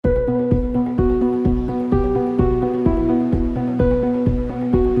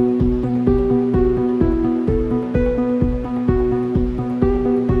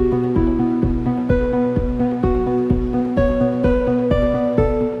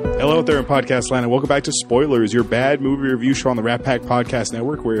out there in podcast land, and welcome back to Spoilers, your bad movie review show on the Rat Pack Podcast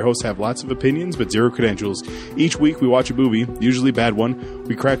Network, where your hosts have lots of opinions but zero credentials. Each week we watch a movie, usually a bad one.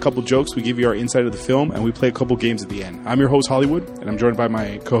 We crack a couple jokes, we give you our insight of the film, and we play a couple games at the end. I'm your host, Hollywood, and I'm joined by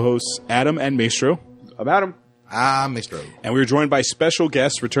my co-hosts, Adam and Maestro. I'm Adam. I'm Maestro. And we're joined by special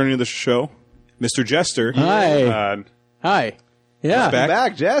guests returning to the show, Mr. Jester. Hi. Hi. Yeah.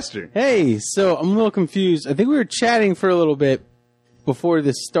 Back, Jester. Hey, so I'm a little confused. I think we were chatting for a little bit before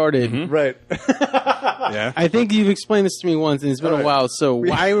this started. Mm-hmm. Right. Yeah. I think you've explained this to me once, and it's been a while. So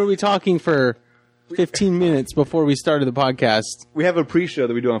why were we talking for 15 minutes before we started the podcast? We have a pre-show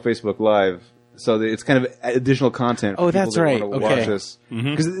that we do on Facebook Live, so that it's kind of additional content. For Oh, people that's that right. want to Okay. watch this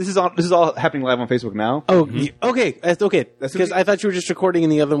because this is all happening live on Facebook now. Oh, okay. That's okay. That's Because what I thought you were just recording,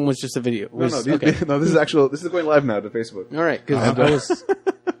 and the other one was just a video. No, Okay. no, this is actual. This is going live now to Facebook. All right, because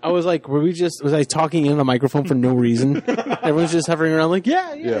I was like, was I talking in the microphone for no reason? Everyone's just hovering around like,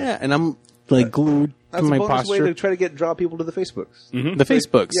 yeah, and I'm like glued That's to my a bonus way to posture. try to draw people to the Facebooks. The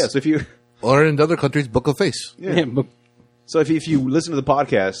Facebooks. Yeah, so if you Or in other countries, book a face. But so if you listen to the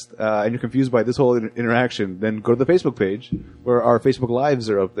podcast and you're confused by this whole interaction, then go to the Facebook page where our Facebook Lives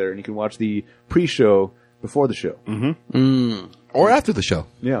are up there, and you can watch the pre-show before the show. Or after the show.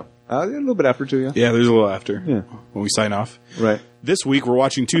 Yeah, a little bit after too. Yeah, Yeah, there's a little after Yeah. when we sign off. right. This week we're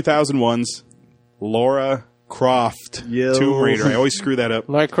watching 2001's Lara Croft Yo. Tomb Raider. I always screw that up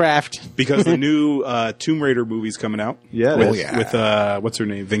Lara Croft. because the new Tomb Raider movie's coming out. Yeah, it with, is. yeah. with what's her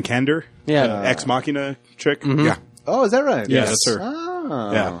name? Vincander? Yeah. Ex Machina chick? Yeah. Oh, is that right? Yeah, that's her.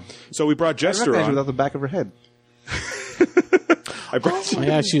 Ah. Yeah. So we brought I Jester recognize her on. without the back of her head. I brought, Oh,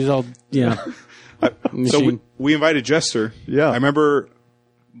 yeah, she's all, so we invited Jester. Yeah. I remember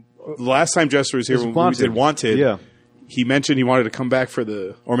the last time Jester was here when we did Wanted. Yeah. He mentioned he wanted to come back for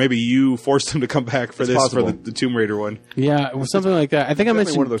or maybe you forced him to come back for It's this, possible. for the Tomb Raider one. yeah, it was something like that. I think I Definitely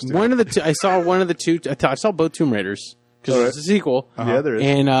mentioned one of those two. one of the two. I saw one of the two. I saw both Tomb Raiders because All right. it's a sequel. Yeah, there is.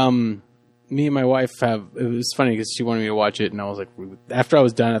 And me and my wife have. It was funny because she wanted me to watch it, and I was like, after I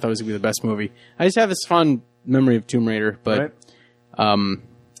was done, I thought it was gonna be the best movie. I just have this fond memory of Tomb Raider, but Right?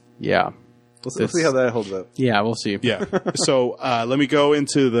 yeah, Let's see how that holds up. yeah, we'll see. Yeah. So let me go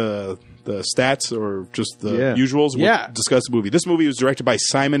into the stats or just the usuals. We'll Yeah. discuss the movie. This movie was directed by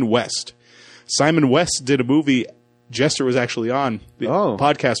Simon West. Simon West did a movie Jester was actually on the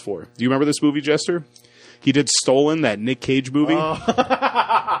podcast for. Do you remember this movie, Jester? He did Stolen, that Nick Cage movie.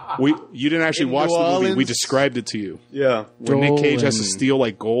 You didn't actually In watch New the movie. We Orleans? described it to you. Yeah. Where Nick Cage has to Stolen. steal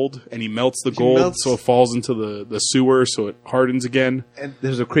like gold, and he melts the gold melts- so it falls into the sewer, so it hardens again. And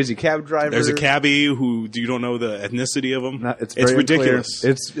there's a crazy cab driver. There's a cabbie who you don't know the ethnicity of him. It's very ridiculous.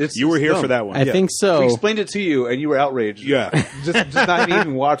 unclear. It's You were here dumb. for that one. I think so. We explained it to you, and you were outraged. Yeah. just not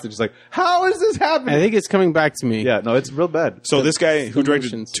even watched it. Just like, how is this happening? I think it's coming back to me. Yeah, no, it's real bad. So this guy who directed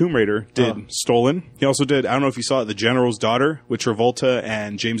emotions. Tomb Raider did Stolen. He also did, I don't know if you saw it, The General's Daughter with Travolta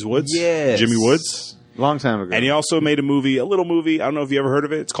and James Woods. Yes. Jimmy Woods. Long time ago. And he also made a little movie. I don't know if you ever heard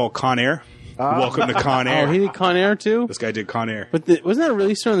of it. It's called Con Air. Welcome to Con Air. Oh, he did Con Air too. This guy did Con Air. But wasn't that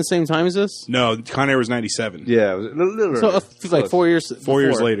released around the same time as this? No, Con Air was 97. yeah, it was a little So early. like 4 years. 4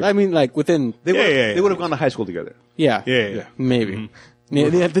 years before. later. I mean, like within. They would yeah. they would have gone to high school together. Yeah. Yeah. Maybe.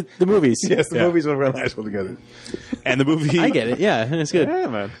 Yeah, the movies. Yes, the Yeah. movies would have gone to high school together. And the movie... I get it. Yeah, it's good. Yeah,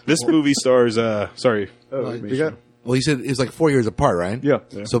 man. This movie stars... sorry. Oh, you got? Well, you said it's like 4 years apart, right? Yeah.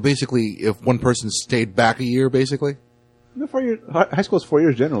 So basically, if one person stayed back a year, basically. No, 4 years. High school is 4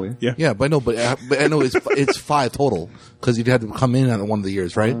 years generally. Yeah. Yeah, but I know it's 5 total because you'd have to come in on one of the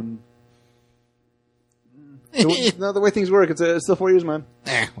years, right? No, the way things work, it's still 4 years, man.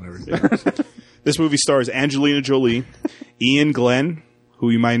 Whatever. This movie stars Angelina Jolie, Ian Glenn, who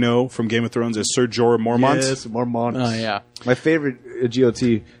you might know from Game of Thrones as Ser Jorah Mormont. Yes, Mormont. Oh yeah. My favorite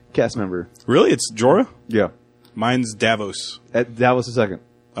GOT cast member. Really? It's Jorah? Yeah. Mine's Davos. That was the second.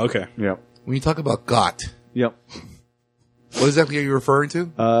 Okay. Yeah. When you talk about got, Yep. what exactly are you referring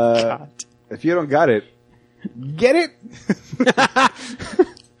to? If you don't got it, get it?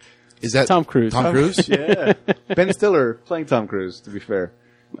 Is that Tom Cruise. Tom Cruise? Yeah. Ben Stiller playing Tom Cruise, to be fair.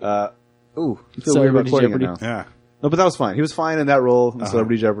 I feel weird Celebrity about quoting Jeopardy. it now. Yeah. No, but that was fine. He was fine in that role in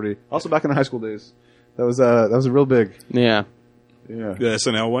Celebrity Jeopardy. Also back in the high school days. That was a real big. Yeah. Yeah. The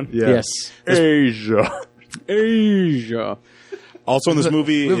SNL one? Yeah. Yes. Asia. Asia. Also in this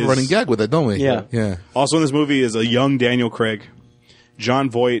movie We have a running is... gag with it, don't we? Yeah. Yeah. Also in this movie is a young Daniel Craig, John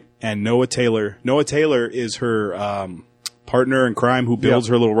Voight, and Noah Taylor. Noah Taylor is her partner in crime who builds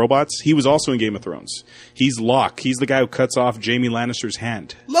her little robots. He was also in Game of Thrones. He's Locke. He's the guy who cuts off Jaime Lannister's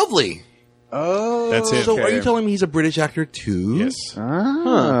hand. Lovely. Oh, That's him. So Okay. are you telling me he's a British actor too? Yes.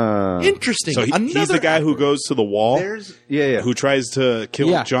 Interesting. So he's Another the guy who goes to the wall, There's yeah. who tries to kill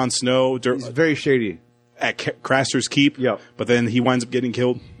Yeah. Jon Snow He's very shady. at Craster's Keep. Yep. But then he winds up getting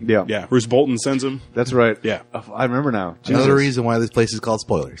killed. Yeah. Yeah. Bruce Bolton sends him. That's right. Yeah. I remember now. Another Jesus. reason why this place is called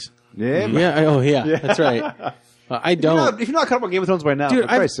Spoilers. Yeah. man. Yeah. That's right. I don't. If you're not caught up on Game of Thrones by now, Dude, for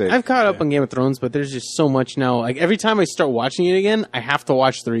Christ's sake. I've caught up on Game of Thrones, but there's just so much now. Like every time I start watching it again, I have to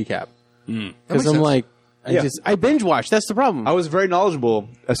watch the recap because makes I'm sense. like, Yeah. I binge watch. That's the problem. I was very knowledgeable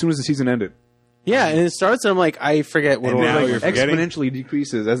as soon as the season ended. Yeah, and it starts, and I'm like, I forget what And now order. you're forgetting? Exponentially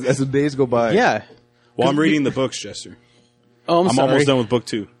decreases as the days go by. Yeah. Well, I'm reading the books, Jester. Oh, I'm I'm sorry. almost done with book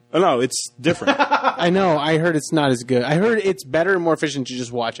 2. Oh, no, it's different. I know. I heard it's not as good. I heard it's better and more efficient to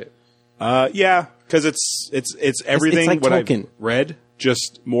just watch it. Yeah, because it's everything like what Tolkien. I've read,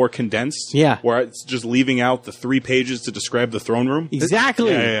 just more condensed. Yeah. Where it's just leaving out the 3 pages to describe the throne room.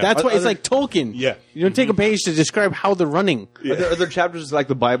 Exactly. Yeah. That's why it's Other- like Tolkien. Yeah. You don't take a page to describe how they're running. Are there chapters like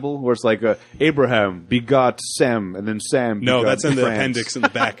the Bible where it's like Abraham begot Sem and then Sam No, begot that's in the France? appendix in the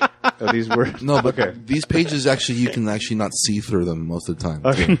back. Are these words? No, but okay. these pages actually you can actually not see through them most of the time.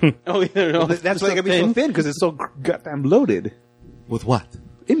 Oh, yeah, no. That's why they gotta be so thin because it's so goddamn loaded. With what?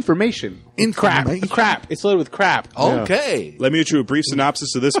 Information. In Crap. It's loaded with crap. Okay. Let me get you a brief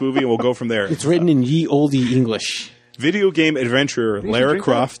synopsis of this movie, and we'll go from there. It's written in ye olde English. Video game adventurer Lara drink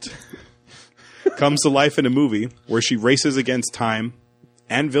Croft comes to life in a movie where she races against time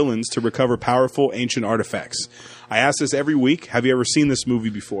and villains to recover powerful ancient artifacts. I ask this every week. Have you ever seen this movie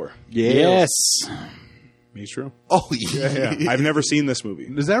before? Yes. Me true. Oh yeah. I've never seen this movie.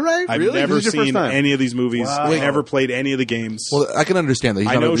 Is that right? I've Really? never This is your seen first time? any of these movies. Wow. I've never played any of the games. Well, I can understand that. He's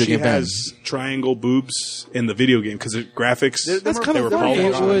I not know a video she game fan. has triangle boobs in the video game because the graphics. That's kind they of were funny.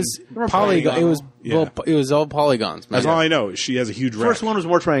 It polygon. was polygon. It was Yeah. it was all polygons. That's all I know. She has a huge rack. First one was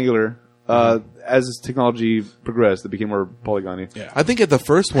more triangular. As technology progressed, it became more polygony. Yeah. I think at the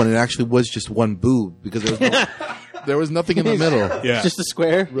first one it actually was just one boob because there was no, there was nothing in the middle. Yeah. Just a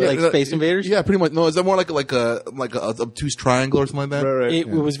square, like Space Invaders. Yeah, pretty much. No, is that more like a obtuse triangle or something like that? Right. It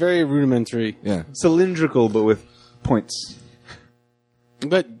was very rudimentary. Yeah. Cylindrical, but with points.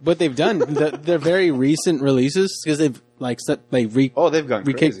 But what they've done, they're very recent releases because they've They've gone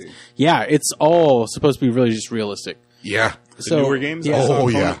crazy. Yeah, it's all supposed to be really just realistic. Yeah. The newer games. Yeah. I saw Oh,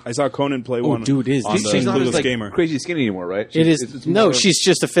 Conan, yeah. I saw Conan play one. dude, it is. on She's the She's not Clueless as like Gamer. crazy skinny anymore, right? It is. It's No, more- she's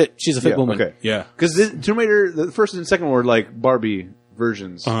just a fit. She's a fit yeah, woman. Okay. Yeah. Because Tomb Raider, the first and second were like Barbie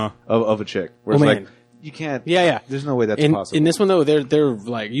versions of a chick. Where it's Oh, like, man. you can't. Yeah. There's no way that's In possible. this one though, they're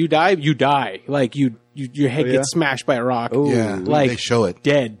like you die. Like your head yeah? gets smashed by a rock. Ooh. Yeah. Like they show it.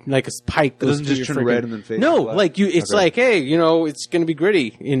 dead, like a pike goes doesn't through just your turn freaking- red and then fade No, black? like it's Okay. like, hey, it's going to be gritty.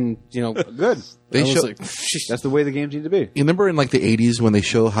 Good. They I was show. like, That's the way the games need to be. You remember in like the 80s when they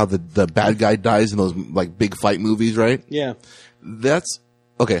show how the bad guy dies in those like big fight movies, right? yeah. That's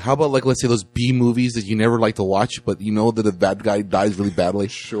okay. How about like let's say those B movies that you never like to watch, but you know that the bad guy dies really badly.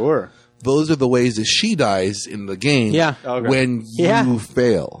 Sure. Those are the ways that she dies in the game. Yeah. Okay. When Yeah. you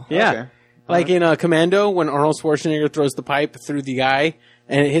fail. Yeah. Okay. Like in Commando, when Arnold Schwarzenegger throws the pipe through the guy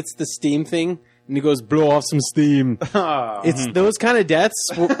and it hits the steam thing and he goes, blow off some steam. It's those kind of deaths,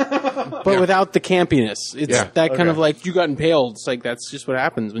 but without the campiness. It's Yeah. that kind Okay. of like, you got impaled. It's like, that's just what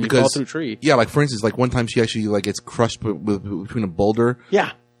happens when you fall through a tree. Yeah, like for instance, like one time she actually like gets crushed between a boulder.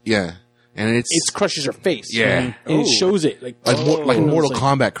 Yeah. Yeah, and It crushes her face. Yeah. And it shows it. Like, like you know, Mortal it's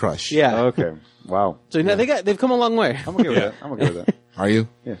like- Kombat crush. Yeah. Okay. Wow. So they've come a long way. I'm okay with that. I'm okay with that. Are you?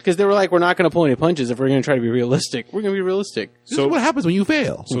 Because they were like, we're not going to pull any punches if we're going to try to be realistic. We're going to be realistic. This is what happens when you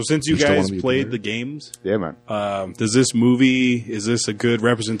fail. So since you still wanna guys be played prepared. the games, Yeah, man. does this movie, is this a good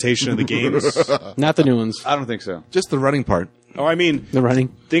representation of the games? Not the new ones. I don't think so. Just the running part. Oh, I mean, The running.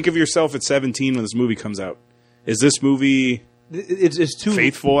 think of yourself at 17 when this movie comes out. Is this movie It's too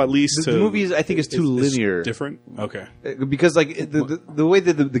faithful at least The to movie is, I think, is too it's linear. different? Okay. Because like the way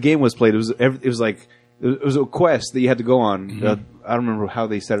that the game was played, it was like it was a quest that you had to go on. I don't remember how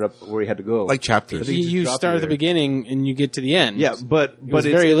they set it up where you had to go. Like chapters. think You just start at the there. beginning and you get to the end. Yeah, but It's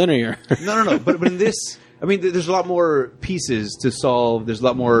it's very linear. no. But in this, I mean, there's a lot more pieces to solve. There's a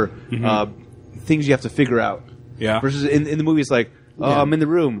lot more things you have to figure out. Yeah. Versus in the movie, it's like, I'm in the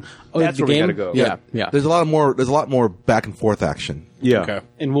room. That's the where we game? gotta go. Yeah. There's a lot more back and forth action. Yeah. Okay.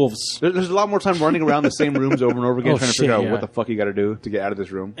 And wolves. There's a lot more time running around the same rooms over and over again, Oh, trying to shit, figure out yeah. what the fuck you got to do to get out of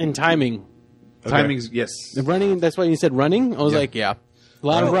this room. And timing. Timings, yes. The running, that's why you said running? I was like, yeah. A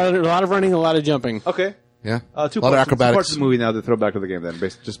lot of running, a lot of jumping. Okay. Yeah. Two a lot of parts, acrobatics. Two parts of the movie now that throw back to the game. Then,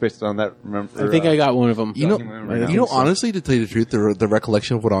 based on that. Remember, I think I got one of them. You know, Right now. you know. Honestly, to tell you the truth, the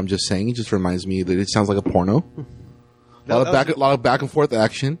recollection of what I'm just saying just reminds me that it sounds like a porno. A lot of back and forth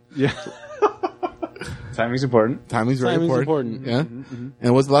action. Yeah. Timing's important. Timing's very Timing's important. important. Yeah.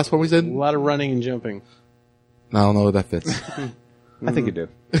 And what's the last one we said? A lot of running and jumping. I don't know if that fits. I think you do.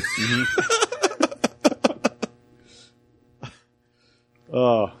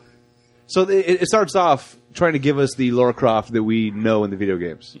 So it starts off trying to give us the Lara Croft that we know in the video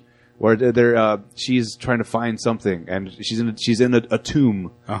games, where she's trying to find something, and she's in a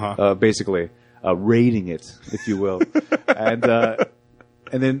tomb, basically raiding it, if you will, and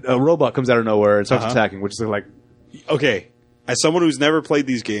then a robot comes out of nowhere and starts attacking, which is like, Okay, as someone who's never played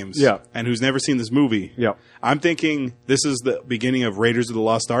these games, Yeah. and who's never seen this movie, Yeah. I'm thinking this is the beginning of Raiders of the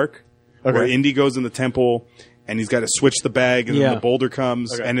Lost Ark, Okay. where Indy goes in the temple and he's got to switch the bag, and then Yeah. the boulder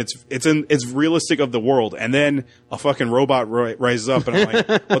comes, Okay. and it's realistic of the world, and then a fucking robot rises up, and I'm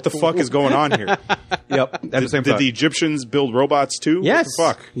like, what the fuck is going on here? yep, at the same Did time. the Egyptians build robots too? Yes. What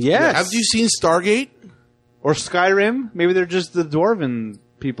the fuck? Yes. Have you seen Stargate? Or Skyrim? Maybe they're just the dwarven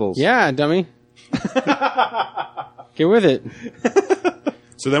peoples. Yeah, dummy. Get with it.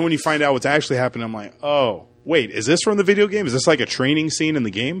 So then when you find out what's actually happening, I'm like, oh, wait, is this from the video game? Is this like a training scene in the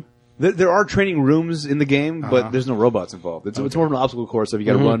game? There are training rooms in the game, but there's no robots involved. It's more of an obstacle course, so you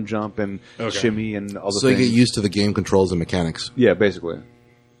got to run, jump, and shimmy, and all the So you things. get used to the game controls and mechanics Yeah, basically.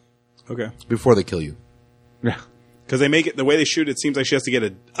 Okay. before they kill you. Yeah. Because they make it, the way they shoot it seems like she has to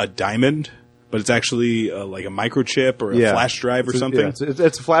get a diamond, but it's actually like a microchip or a flash drive or something. Yeah,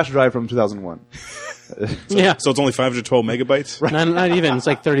 it's a flash drive from 2001. Yeah. So it's only 512 megabytes? Not even. It's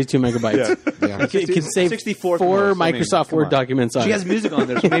like 32 megabytes. Yeah. It can save 64 four at most. I mean, Microsoft come Word on. documents on She has it. music on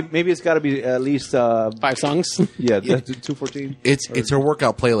there, so maybe it's got to be at least 5 songs. yeah, 214. It's her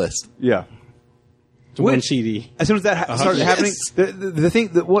workout playlist. Yeah. One CD. As soon as that started Yes. happening, the thing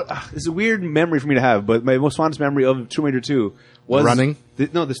that it's a weird memory for me to have, but my most fondest memory of Tomb Raider 2 was Running?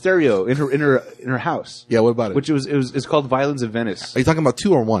 the stereo in her house. Yeah, what about it? Which it's called Violins of Venice Are you talking about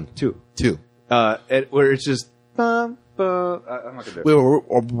 2 or 1? 2. 2. Where it's just I'm not gonna do it. Wait,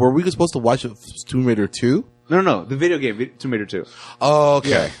 were we supposed to watch Tomb Raider 2? No, the video game Tomb Raider 2. Oh,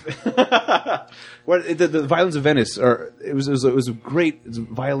 okay. Where the Violins of Venice it was great. It was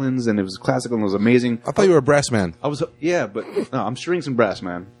violins, and it was classical, and it was amazing. I thought you were a brass man. I was but no, I'm strings and brass,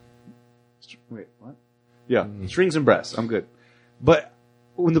 man. Wait, what? Yeah, strings and brass. I'm good. But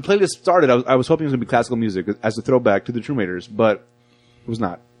when the playlist started, I was hoping it was going to be classical music as a throwback to the Tomb Raiders, but it was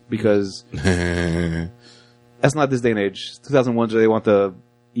not, because that's not this day and age. 2001, they want the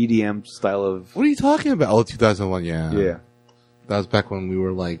EDM style of. What are you talking about? Oh, 2001, yeah. Yeah, That was back when we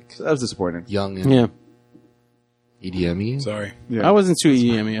were like so that was disappointing. young and Yeah. EDM-y. Sorry. Yeah. I wasn't too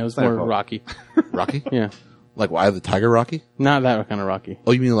EDM-y. I was not your more fault. Rocky. Rocky? Yeah. Like Eye of the Tiger Rocky? Not that kind of Rocky.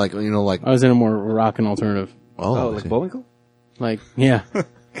 Oh, you mean like, like, I was in a more rock and alternative. Oh, I like see. Bullwinkle? Like, yeah.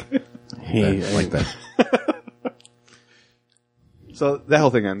 Hey, like that. So that whole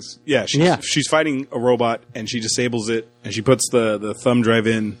thing ends. Yeah, she's fighting a robot, and she disables it, and she puts the thumb drive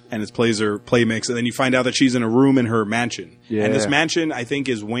in, and it plays her play mix, and then you find out that she's in a room in her mansion. Yeah. And this mansion, I think,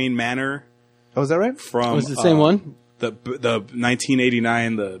 is Wayne Manor Oh, is that right? from... was it the same one? The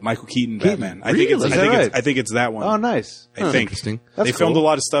 1989, the Michael Keaton Batman. I think Really? Is that right? I think it's that one. Oh, nice. I think. Interesting. That's They filmed a cool.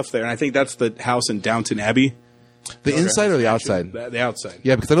 lot of stuff there, and I think that's the house in Downton Abbey. The inside or the outside? The outside.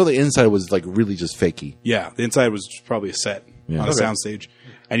 Yeah, because I know the inside was like really just fakey. Yeah, the inside was probably a set Yeah. on a Okay. soundstage.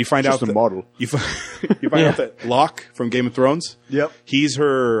 And you find Just out a model. You find out that Locke from Game of Thrones. Yep. He's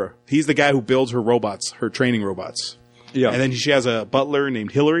the guy who builds her robots, her training robots. Yeah. And then she has a butler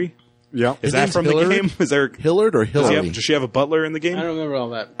named Hillary. Yeah. Is His that name's from Hillary? the game? Is there Hillard or Hillary? does she have a butler in the game? I don't remember all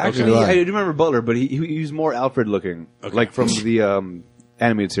that. Actually, Okay. I do remember Butler, but he was more Alfred looking, like from the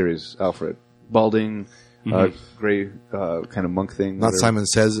animated series Alfred, balding, gray kind of monk thing. Not whatever. Simon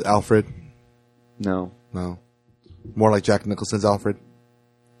Says Alfred. No, No. More like Jack Nicholson's Alfred.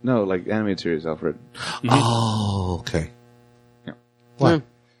 no, like animated series Alfred. Oh, okay. Yeah. What?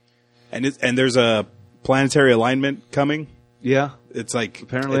 And there's a planetary alignment coming. Yeah, It's like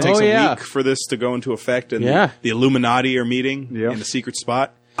Apparently. it takes Oh, a yeah. week for this to go into effect, and Yeah. the Illuminati are meeting Yeah. in a secret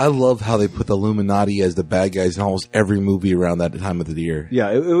spot. I love how they put the Illuminati as the bad guys in almost every movie around that time of the year.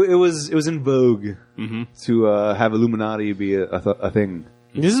 yeah. It was in vogue to have Illuminati be a thing.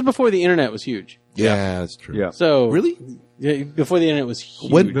 This is before the internet was huge. Yeah, that's true. Yeah. So Really? yeah, before the internet was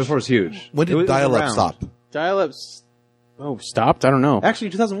huge. When- Before it's huge. When It did was dial-up around. stop? dial-ups stopped? I don't know. Actually,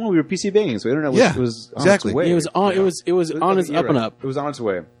 2001 we were PC banging, so internet was, Yeah, was on exactly. its way. It was on. It was on its up and up. It was on its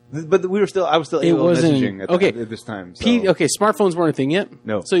way, but I was still It able wasn't messaging at, okay at this time. So. Okay, smartphones weren't a thing yet.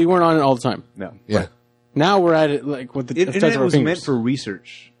 No. so you weren't on it all the time. No, Yeah. Now we're at it like with the touch of internet our was fingers. meant for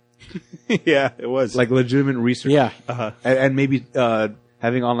research, Yeah, it was like legitimate research. Yeah. and maybe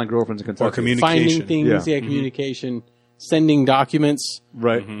having online girlfriends in Kentucky. Or communication. finding things, Yeah. communication. sending documents.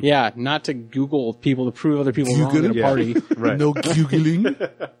 Right. Yeah, not to Google people to prove other people wrong at a Yeah. party. Right. No googling.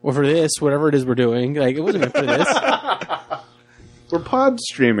 Or for this, whatever it is we're doing. Like, it wasn't meant for this. We're pod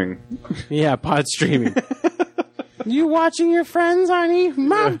streaming. Yeah, pod streaming. You watching your friends, honey?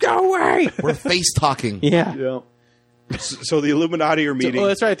 Mom, go away! We're face talking. Yeah. Yeah. So the Illuminati are meeting. Oh,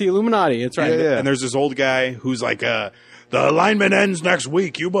 that's right, the Illuminati. That's right. Yeah. And there's this old guy who's like, the alignment ends next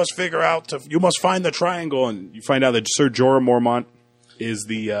week. You must you must find the triangle. And you find out that Sir Jorah Mormont is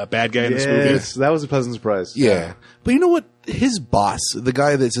the bad guy in this movie. Yes, that was a pleasant surprise. Yeah. But you know what? His boss, the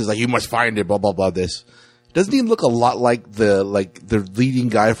guy that says, like, you must find it, blah, blah, blah, this. Doesn't he look a lot like the leading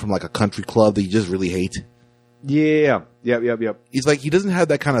guy from, like, a country club that you just really hate? Yeah. Yep. He's like, he doesn't have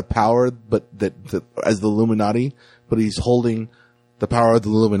that kind of power, but that as the Illuminati, but he's holding the power of the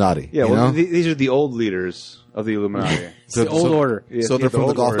Illuminati. Yeah, you well, know? these are the old leaders of the Illuminati. It's the old order. Yeah, So they're from the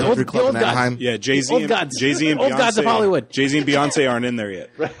old golf order. country The club old in gods. Anaheim. Yeah, Jay-Z Old and, gods. Jay-Z and Old Beyonce. gods of Hollywood. Jay-Z and Beyonce aren't in there yet.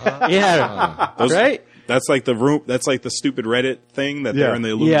 Yeah. Those- right? That's like the room. That's like the stupid Reddit thing that they're in the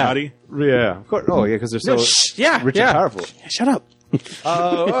Illuminati. Yeah, of course. Oh, yeah, because they're so Yeah. rich yeah. and powerful. Yeah, shut up.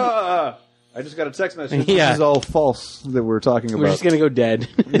 I just got a text message. Yeah. This is all false that we're talking about. We're just going to go dead.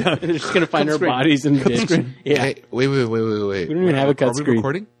 We're just going to find our screen. bodies in the ditch. Yeah. Hey, wait. We don't even have a cut Are we screen.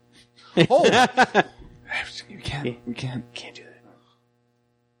 recording? we can't do that.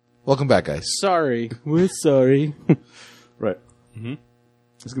 Welcome back, guys. Sorry. We're sorry. Right. Mm-hmm.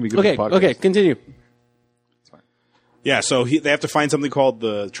 It's gonna be good. Okay, for the podcast. okay, continue. Yeah, so they have to find something called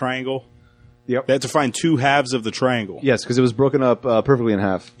the triangle. Yep. They have to find two halves of the triangle. Yes, because it was broken up perfectly in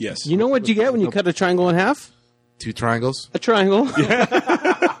half. Yes. You know what you get when you cut a triangle in half? 2 triangles. A triangle.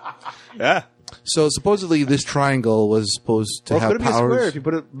 Yeah. So supposedly this triangle was supposed to Or have could it be a square powers. if you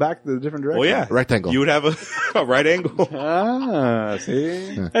put it back the different direction? Well, yeah. Rectangle. You would have a right angle. Ah,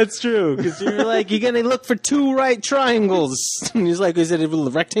 see? That's true. Because you're like, you're going to look for 2 right triangles. And he's like, is it a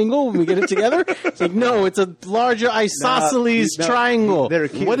rectangle when we get it together? It's like, no, it's a larger isosceles No, triangle. They're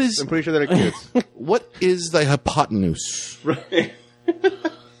kids. What is- I'm pretty sure they're kids. What is the hypotenuse? Right.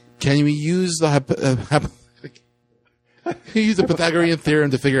 Can we use the can you use the Pythagorean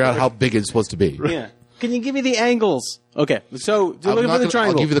theorem to figure out how big it's supposed to be? Yeah. Can you give me the angles? Okay, so you're looking for the I'll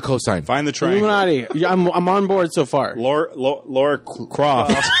triangle. give you the cosine. Find the triangle. Illuminati. Yeah, I'm on board so far. Lara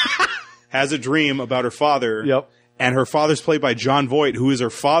Croft has a dream about her father. Yep. And her father's played by John Voight, who is her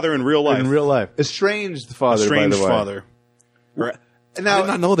father in real life. In real life. Estranged father, Strange by the way. father. Right. Now, I did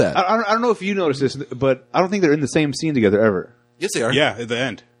not know that. I don't know if you noticed this, but I don't think they're in the same scene together ever. Yes, they are. Yeah, at the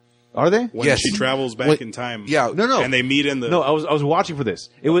end. Are they? When Yes. she travels back Wait, in time. yeah. No. And they meet in the... No, I was watching for this.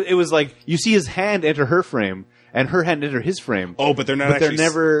 It was like you see his hand enter her frame and her hand enter his frame. Oh, but they're not But they're actually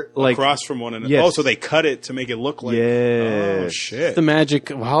never, like- across from one another. Yes. Oh, so they cut it to make it look like... Yes. Oh, shit. The magic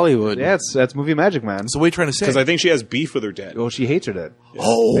of Hollywood. Yeah, that's movie magic, man. So what are you trying to say? Because I think she has beef with her dad. Well, she hates her dad.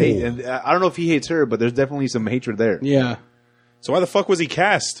 Oh. Hey, and I don't know if he hates her, but there's definitely some hatred there. Yeah. So why the fuck was he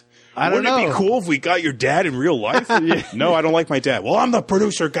cast? I don't Wouldn't it be know. cool if we got your dad in real life? No, I don't like my dad. Well, I'm the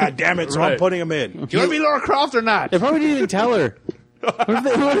producer, goddammit, so I'm Right. putting him in. You want to be Lara Croft or not? They probably didn't even tell her. What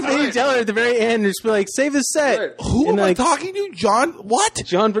if they didn't tell her at the very end? Just be like, save the set. Right. Who And am I like, talking to? John? What?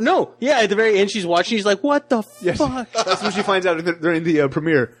 John, but no. Yeah, at the very end, she's watching. She's like, what the fuck? That's when she finds out during the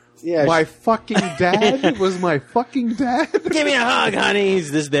premiere. Yeah, My fucking dad was my fucking dad. Give me a hug, honey.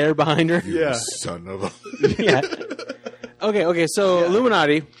 Is this there behind her? Yeah. Son of a... Yeah. Okay, so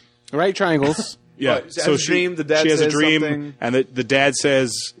Illuminati, right triangles. Yeah. Right, she has a dream, the dad she has a says dream, something. and the dad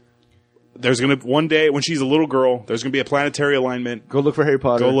says there's going to one day when she's a little girl, there's going to be a planetary alignment. Go look for Harry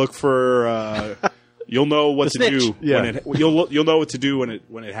Potter. Go look for. You'll know what to The do snitch. Yeah. when you'll know what to do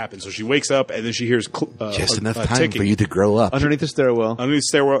when it happens. So she wakes up and then she hears Just enough a time ticking for you to grow up. underneath the stairwell. underneath the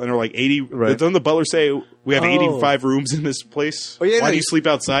stairwell, and they're like 80. Right. Doesn't the butler say we have Oh. 85 rooms in this place? Oh, yeah, Why no, do you sleep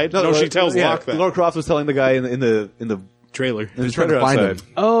outside? No, she tells yeah, Locke that Laura Croft was telling the guy in the trailer. He's trying to trailer find outside.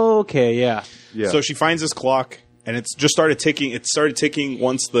 him. Okay, yeah. Yeah. So she finds this clock, and it's just started ticking. It started ticking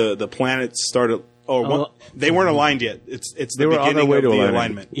once the planets started. They weren't aligned yet. It's the They were on beginning their way of to the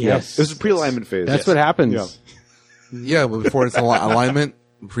alignment. Yes. It was a pre-alignment phase. That's what happens. Yeah. Yeah, but before it's alignment,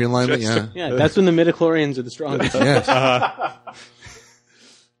 pre-alignment, yeah. Yeah, that's when the midichlorians are the strongest. Yes.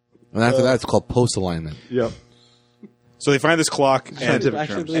 And after that, it's called post-alignment. Yep. So they find this clock, and Scientific I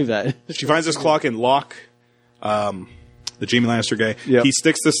actually terms. believe that. she finds this clock, and Locke, the Jamie Lannister guy, Yep. he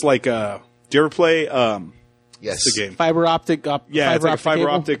sticks this like. Do you ever play? Yes. The game. Fiber optic. Yeah, it's like a fiber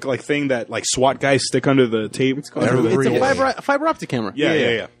cable. optic like thing that like SWAT guys stick under the tape. It's a fiber optic camera.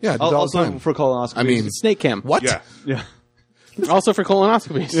 Yeah. Yeah, I do all the Also time. for colonoscopy. I mean, Snake cam. what? Yeah. yeah. Also for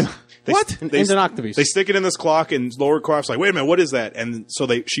colonoscopies. And an octopus. They stick it in this clock, and Lara Croft's like, "Wait a minute, what is that?" And so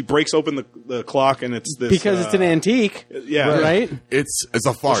she breaks open the clock, and it's this because it's an antique. Yeah, right. It's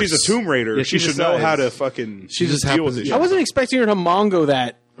a farce. She's a Tomb Raider. Yeah, she should know how to fucking. She just deal with happens- it. I wasn't expecting her to Mongo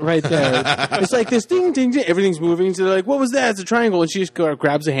that right there. It's like this ding, ding, ding. Everything's moving. So they're like, what was that? It's a triangle. And she just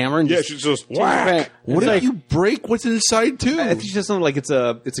grabs a hammer and Yeah, just she's just takes it whack. back. What It's if like, you break what's inside too? I think she said something like it's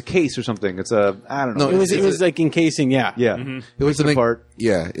a case or something. It's a I don't know. No, it was like encasing, yeah. yeah. It was an part.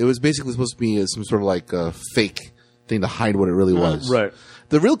 Yeah, it was basically supposed to be some sort of like a fake thing to hide what it really was. Right.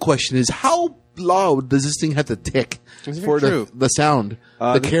 The real question is how loud does this thing have to tick Is it for true? the sound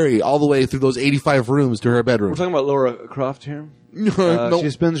to carry all the way through those 85 rooms to her bedroom? We're talking about Lara Croft here. No. She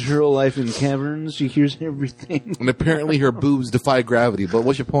spends her whole life in caverns. She hears everything. And apparently her boobs defy gravity. But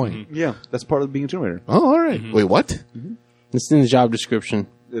what's your point? Yeah, that's part of being a Tomb Raider. Oh, all right. Wait, what? It's in the job description.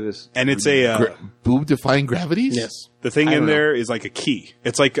 It is. And it's a Boob defying gravities? Yes. the thing I in don't know. there is like a key.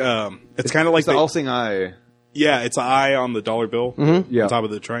 It's like it's kind of like It's the all-seeing eye. yeah, it's an eye on the dollar bill Yeah. on top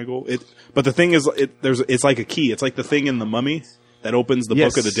of the triangle. But the thing is, it's like a key. It's like the thing in the Mummy that opens the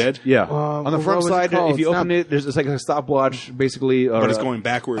Book of the Dead. Yeah. On the what front was it side, called? if you It's open not- it, there's it's like a stopwatch, basically. But it's going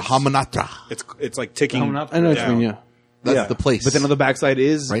backwards. Hamanatra. It's like ticking. Hamanatra. I know what you down. mean, yeah. That's the place. But then on the backside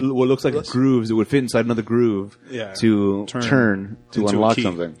is Right. what looks like grooves. It would fit inside another groove Yeah. to turn to into a unlock key.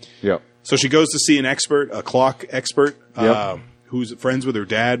 something. Yeah. So she goes to see an expert, a clock expert, Yep. who's friends with her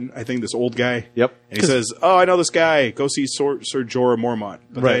dad. I think this old guy. Yep. And he says, "Oh, I know this guy. Go see Sir Jorah Mormont."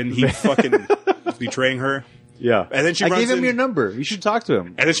 But Right. then he fucking betraying her. Yeah. And then she I runs gave him in- your number. You should talk to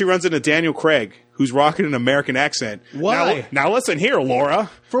him. And then she runs into Daniel Craig, who's rocking an American accent. Why? Now listen here, Laura.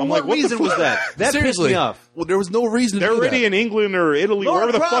 For I'm what like, what the reason was fuck? that? That Seriously. pissed me off. Well, there was no reason to They're do already that. in England or Italy, Lara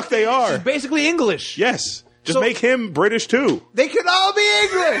wherever the Croft fuck they are. She's basically English. Yes. Just So- make him British too. They could all be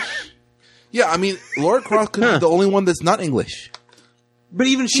English. Yeah, I mean, Lara Croft could be the only one that's not English. But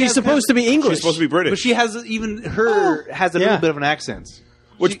even She's supposed to be English. She's supposed to be British. But she has even her has a Yeah. little bit of an accent.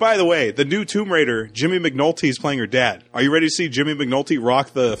 Which, by the way, the new Tomb Raider, Jimmy McNulty is playing her dad. Are you ready to see Jimmy McNulty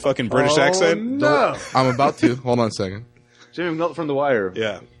rock the fucking British accent? No. I'm about to. Hold on a second. Jimmy McNulty from The Wire.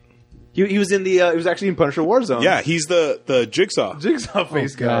 Yeah. He was in the he was actually in Punisher Warzone. Yeah, he's the Jigsaw. Jigsaw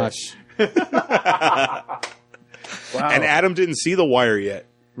face guy. Gosh. And Adam didn't see The Wire yet.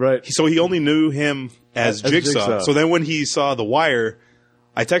 Right. So he only knew him as Jigsaw. Jigsaw. So then when he saw The Wire,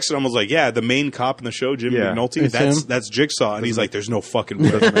 I texted him, I was like, yeah, the main cop in the show, Jimmy Yeah. McNulty, It's him? that's Jigsaw. And he's like, there's no fucking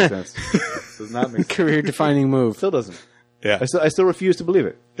way. Doesn't make sense. Does not make sense. Career defining move. Still doesn't. Yeah. I still refuse to believe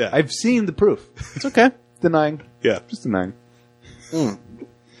it. Yeah. I've seen the proof. It's okay. Denying. Yeah. Just denying. So Yeah,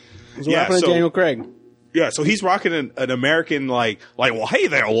 what happened to so- Daniel Craig? Yeah, so he's rocking an American, like, well, hey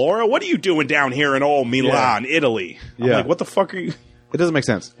there, Laura, what are you doing down here in old Milan, Italy? I'm Yeah. like, what the fuck are you? It doesn't make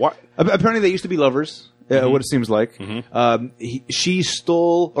sense. What? Apparently, they used to be lovers. What it seems like. He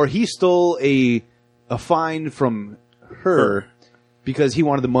stole a find from her because he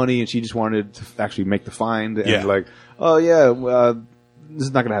wanted the money and she just wanted to actually make the find. And Yeah. like, oh yeah, this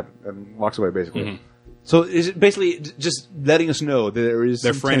is not going to happen, and walks away basically. So is it basically just letting us know that there is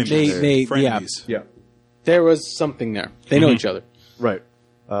They're some tension frenemies. there. They Frenemies. Yeah. There was something there. They know each other. Right.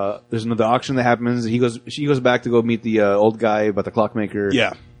 There's another auction that happens. She goes back to go meet the old guy about the clockmaker.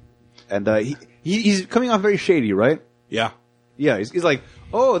 Yeah. And he's coming off very shady, right? Yeah. Yeah. He's like,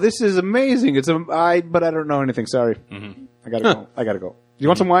 oh, this is amazing. But I don't know anything. Sorry. I gotta go. You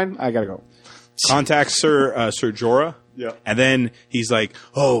want some wine? I gotta go. Contacts Sir Jorah. Yeah. And then he's like,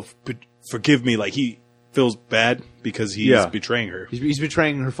 oh, forgive me. Like, he feels bad because he's Yeah. betraying her. He's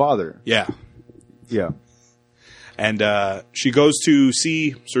betraying her father. Yeah. Yeah. And she goes to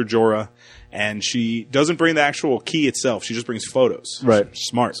see Sir Jorah, and she doesn't bring the actual key itself. She just brings photos. Right.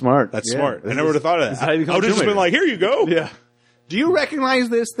 Smart. Smart. That's Yeah. smart. I This never would have is- thought of this is that. how you become I would have a just Tomb been like, here you go. Yeah. Do you recognize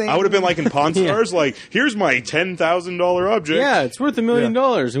this thing? I would have been like in Pawn Stars, like, here's my $10,000 object. Yeah, it's worth $1 million. I'm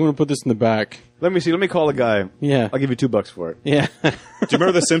going to put this in the back. Let me see. Let me call a guy. Yeah. I'll give you $2 for it. Yeah. Do you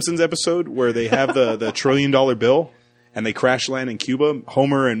remember the Simpsons episode where they have the $1 trillion bill and they crash land in Cuba,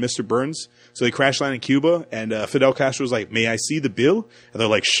 Homer and Mr. Burns? So they crash land in Cuba, and Fidel Castro's like, may I see the bill? And they're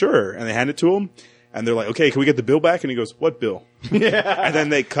like, sure. And they hand it to him. And they're like, okay, can we get the bill back? And he goes, what bill? Yeah. And then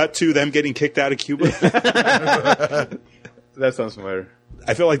they cut to them getting kicked out of Cuba. That sounds familiar.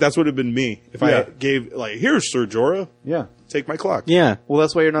 I feel like that's would have been me if I Yeah. gave, like, here's Sir Jorah, Yeah. take my clock. Yeah. Well,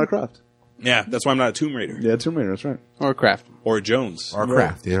 that's why you're not a Croft. Yeah, that's why I'm not a Tomb Raider. Yeah, Tomb Raider. That's right. Or Kraft. Or a Jones. Or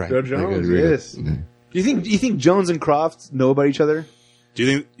Craft. Yeah, right. Joe I Jones. could read it. Yes. Do you think Jones and Croft know about each other? Do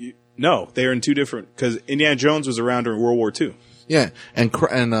you think... No, they are in two different... Because Indiana Jones was around during World War II. Yeah, and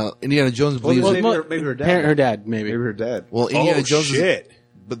Indiana Jones believes. maybe her dad. Her dad, maybe. Maybe her dad. Well, Indiana Oh, Jones. shit.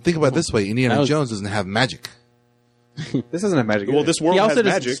 But think about it this way: Indiana That was- Jones doesn't have magic. This doesn't have magic. Well, this world He also has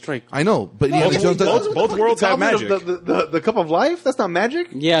doesn't magic. strike. I know, but Both worlds have magic. The cup of life? That's not magic?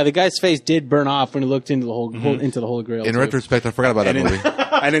 Yeah, the guy's face did burn off when he looked into the into the Holy Grail. in too. retrospect, I forgot about that And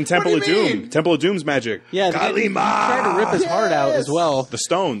movie. in Temple of do you Doom. mean? Temple of Doom's magic. Yeah, the guy tried to rip his heart out as well. The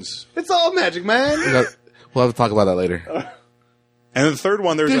stones. It's all magic, man. We'll have to talk about that later. And the third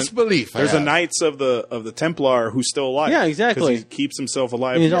one, there's Disbelief. a Knights of the Templar who's still alive. Yeah, exactly. 'Cause he keeps himself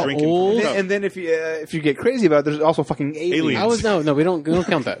alive And he's all drinking. old. from the cup. And then if you get crazy about it, there's also fucking aliens. I was no, we don't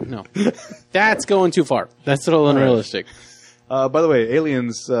count that. No, that's going too far. That's a little unrealistic. By the way,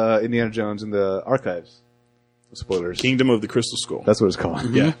 aliens, Indiana Jones in the archives. Spoilers. Kingdom of the Crystal Skull. That's what it's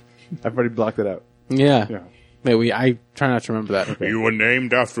called. Yeah. I've already blocked it out. Yeah. Yeah. Wait, I try not to remember that. You were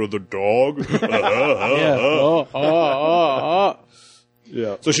named after the dog. Yeah.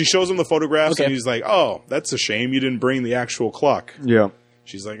 Yeah. So she shows him the photographs, Okay. and he's like, "Oh, that's a shame. You didn't bring the actual clock." Yeah.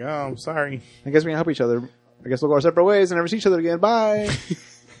 She's like, "Oh, I'm sorry." I guess we can help each other. I guess we'll go our separate ways and never see each other again. Bye.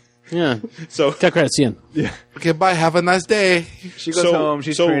 Yeah. So, Te Cien. Okay, bye. Have a nice day. She goes So- home.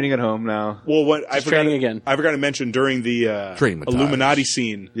 She's so- training at home now. well, what I forgot training again. I forgot to mention during the Train montage. Illuminati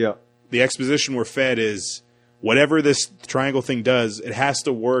scene, Yeah. the exposition we're fed is whatever this triangle thing does, it has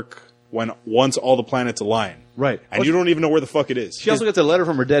to work once all the planets align. Right. And you don't even know where the fuck it is. She also gets a letter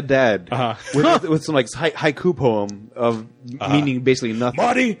from her dead dad Uh-huh. with some like haiku poem of meaning basically nothing.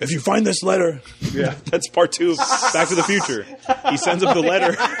 Marty, if you find this letter, that's part 2 of Back to the Future. He sends him the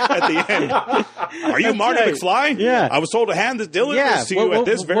letter at the end. Are you Marty right. McFly? Yeah. I was told to hand this deliver Yeah. this to you at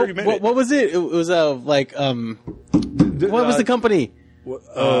this very minute. What was it? It was what was the company?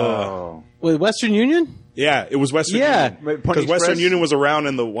 Oh. Was it Western Union? Yeah, it was Western Yeah. Union. Pony Because Western Express? Union was around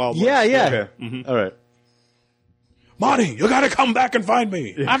in the Wild West. Yeah. Okay. All right. Marty, you gotta come back and find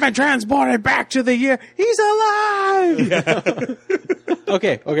me. I've been transported back to the year. He's alive.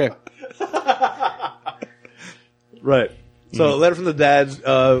 Okay. Right. So a letter from the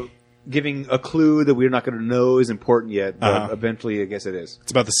dad giving a clue that we're not going to know is important yet, but eventually I guess it is.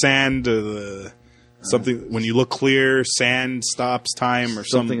 It's about the sand, something, when you look clear, sand stops time or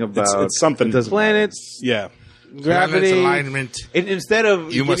Something something. about It's something. it doesn't- Planets, Yeah. Planets gravity. alignment. Instead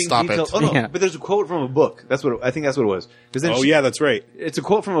of You must giving stop details, it. Oh no! Yeah. But there's a quote from a book. I think that's what it was. 'Cause then Oh, yeah, that's right. It's a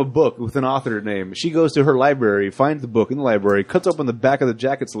quote from a book with an author name. She goes to her library, finds the book in the library, cuts open the back of the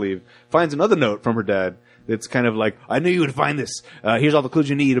jacket sleeve, finds another note from her dad. It's kind of like, I knew you would find this. Here's all the clues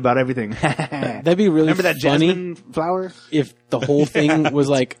you need about everything. That'd be really Remember that funny jasmine flower? if the whole thing was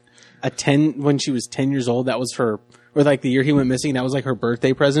like when she was 10 years old. That was her, or like the year he went missing. That was like her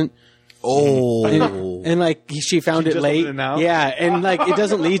birthday present. Oh. And like she found it just late. opened it now? Yeah, and like it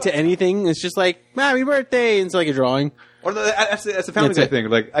doesn't lead to anything. It's just like happy birthday, and it's like a drawing. Or that's a Family That's Guy it. thing.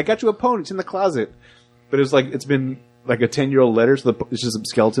 Like, I got you a pony. It's in the closet. But it's like, it's been like a 10-year-old letter, so it's just some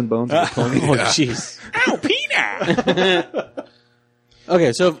skeleton bones of a pony. Oh jeez. Ow, Peanut!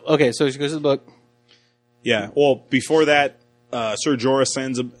 Okay, so she goes to the book. Yeah. Well, before that, Sir Jorah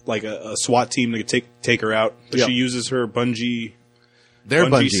sends a SWAT team to take her out. But Yeah. she uses her bungee They're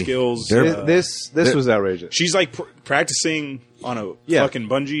bungee bungee. skills. They're- This was outrageous. She's like practicing on a Yeah. fucking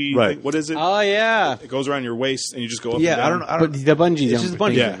bungee. Right. Thing. What is it? Oh yeah, It goes around your waist and you just go up. Yeah, and I down. don't. but the bungee. It's just a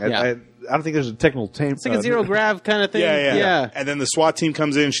bungee Yeah. thing. Yeah. I don't think there's a technical term. It's like a zero grav kind of thing. Yeah. And then the SWAT team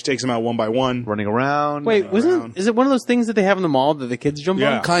comes in. She takes them out one by one. running around. Wait, is it one of those things that they have in the mall that the kids jump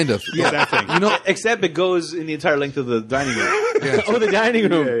Yeah. on? Kind of. Yeah, that thing. You know, except it goes in the entire length of the dining room. Oh, the dining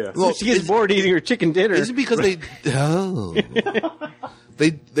room. Yeah. Well, She gets bored eating her chicken dinner. Is it because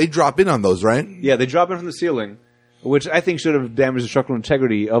they drop in on those, right? Yeah, they drop in from the ceiling, which I think should have damaged the structural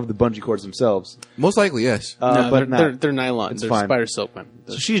integrity of the bungee cords themselves. Most likely, yes. No, But they're nylon. It's They're fine. spider silk, man.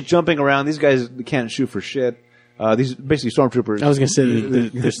 So she's jumping around. These guys can't shoot for shit. These basically stormtroopers. I was gonna say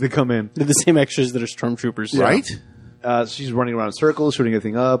they come in. they're the same extras that are stormtroopers, Right? She's running around in circles, shooting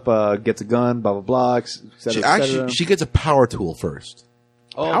everything up. Gets a gun. Blah blah blah. Et cetera, et cetera. She gets a power tool first.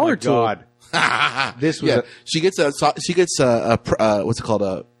 Oh Power my tool. God. This was Yeah, a- she gets what's it called,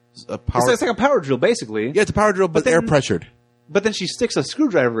 a power. it's like a power drill, basically. Yeah, it's a power drill, but then- air pressured. But then she sticks a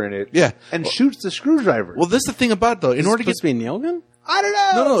screwdriver in it. Yeah. And shoots the screwdriver. Well, this is the thing about it, though. In order to get supposed to be a nail gun. I don't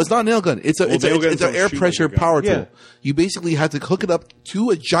know. no, it's not a nail gun. It's nail guns it's an don't air shoot pressure like a gun. power tool. Yeah. You basically have to hook it up to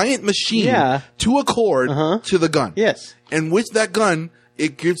a giant machine, Yeah. to a cord, to the gun. Yes. And with that gun,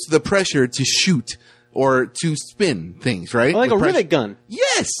 it gives the pressure to shoot or to spin things, right? Like a With pressure. rivet gun.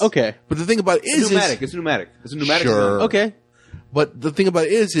 Yes. Okay. But the thing about it It's is, pneumatic. It's pneumatic. It's a pneumatic. Sure. gun. Okay. but the thing about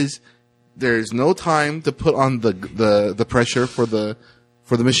it is there's no time to put on the pressure for the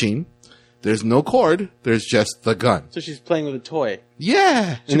machine. There's no cord. There's just the gun. So she's playing with a toy,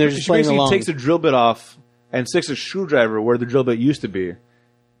 Yeah. and they're just She playing basically along. takes the drill bit off and sticks a screwdriver where the drill bit used to be.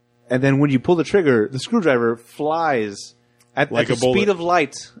 and then when you pull the trigger, the screwdriver flies at Like the a bullet. speed of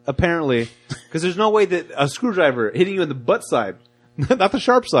light, apparently. Because there's no way that a screwdriver hitting you in the butt side, not the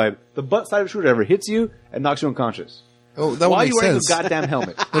sharp side, the butt side of a screwdriver hits you and knocks you unconscious. Oh, that Why are would you make wearing sense. a goddamn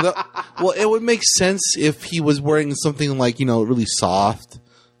helmet? Well, it would make sense if he was wearing something like, really soft,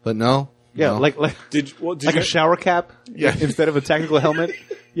 but no. Yeah, No. like Did like you, a shower cap instead of a tactical helmet.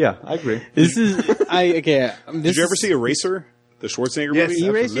 Yeah, I agree. This is okay. did you ever see Eraser? The Schwarzenegger Yes, movie?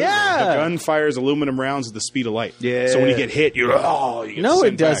 Eraser? Yeah. The gun fires aluminum rounds at the speed of light. Yeah. So when you get hit, you get No,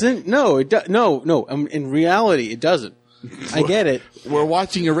 sent it doesn't. No, it no. In reality, it doesn't. I get it. We're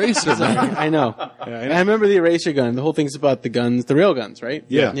watching Eraser, man. I know. I remember the eraser gun. The whole thing's about the guns, the real guns, right?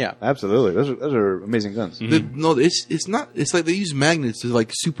 Yeah. Absolutely. Those are amazing guns. No, it's not. It's like they use magnets to like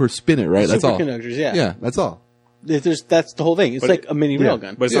super spin it, right? That's all. Superconductors, yeah. Yeah, that's all. That's the whole thing. It's But like a mini rail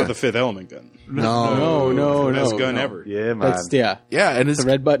gun. But it's Yeah. not the Fifth Element gun. No. The best gun ever. Yeah, man. That's yeah. Yeah, and it's The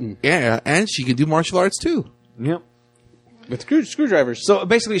red button Yeah, and she can do martial arts too. Yep. with screwdrivers. So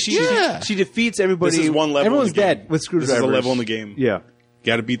basically, she Yeah. she defeats everybody. This is one level. Everyone's in the game. dead. with This screwdrivers. is a level in the game. Yeah.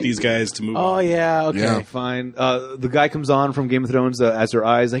 Got to beat these guys to move Oh on. yeah. Okay. Yeah. Fine. The guy comes on from Game of Thrones as her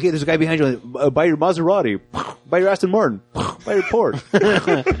eyes. Like, hey, there's a guy behind you. Buy your Maserati. Buy your Aston Martin. Buy your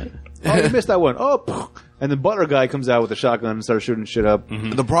Porsche. Oh, you missed that one. Oh, and the butler guy comes out with a shotgun and starts shooting shit up.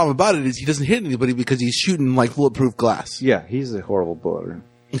 The problem about it is he doesn't hit anybody because he's shooting like bulletproof glass. Yeah, he's a horrible butler.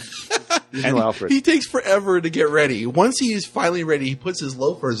 He's no Alfred. He takes forever to get ready. Once he is finally ready, he puts his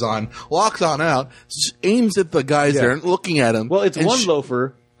loafers on, walks on out, aims at the guys Yeah. there, looking at him. Well, it's and one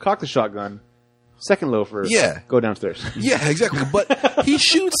loafer, cock the shotgun. Second loafer, Yeah. go downstairs. Yeah, exactly. But he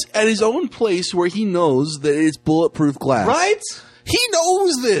shoots at his own place where he knows that it's bulletproof glass. Right? He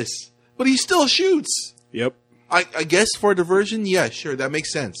knows this, but he still shoots. Yep. I guess for a diversion, yeah, sure, that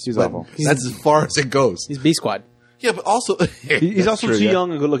makes sense. He's But awful. That's as far as it goes. He's B Squad. Yeah, but also He's also true, too yeah.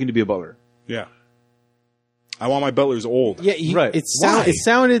 young and good looking to be a butler. Yeah. I want my butlers old. Yeah. Right. It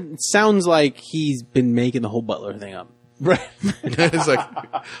sounds like he's been making the whole butler thing up. Right. it's like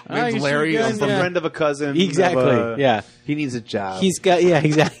you Larry. should on A the- Yeah. friend of a cousin. Exactly. of a- Yeah. He needs a job. He's got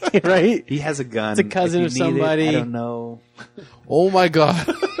exactly right. he has a gun. It's a cousin If of you need it, somebody. I don't know. Oh my god!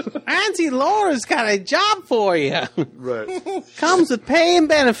 Auntie Laura's got a job for you. Right. Comes with pay and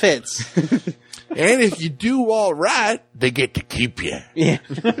benefits. And if you do all right, they get to keep you. Yeah.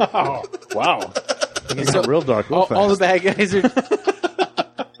 Wow. He's got real dark. Real All the fast. bad guys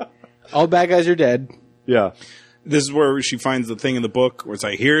are. All bad guys are dead. Yeah. This is where she finds the thing in the book where it's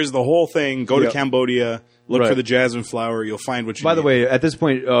like, here's the whole thing. Go to Yep. Cambodia. Look Right. for the jasmine flower. You'll find what you By the need. way, at this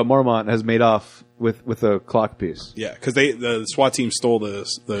point, Mormont has made off with a clock piece. Yeah, because the SWAT team stole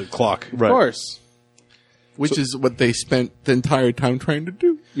the clock. Right. Of course. Which is what they spent the entire time trying to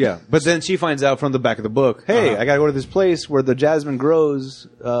do. Yeah, but then she finds out from the back of the book, hey, I gotta go to this place where the jasmine grows,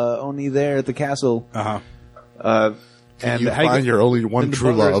 only there at the castle. Uh-huh. And You how find your only one and the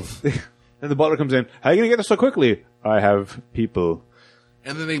true butler- love. And the butler comes in, how are you gonna get this so quickly? I have people.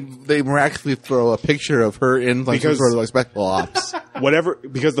 And then they miraculously throw a picture of her in like some Because- sort of like special ops. Whatever,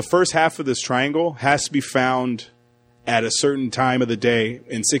 because the first half of this triangle has to be found at a certain time of the day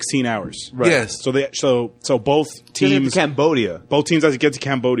in 16 hours. Yes. So both teams Cambodia. both teams have to get to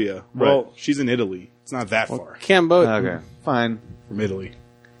Cambodia. Right. Well, she's in Italy. It's not that far Cambodia. Okay, fine. from Italy.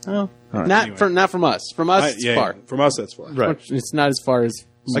 Oh. right. Not Anyway. from us. From us, it's Yeah, far. from us, that's far. Right. It's not as far as.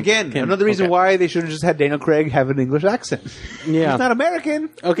 Again, another reason okay. why they should have just had Daniel Craig have an English accent. Yeah. He's not American.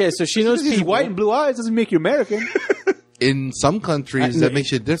 Okay, so she knows He's people. white and blue eyes doesn't make you American. In some countries, that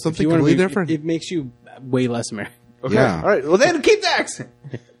makes you If something you wanna completely be- different. It makes you way less American. Okay. Yeah. All right. Well, then keep the accent.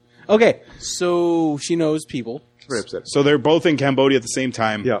 Okay, so she knows people. Very upset. So they're both in Cambodia at the same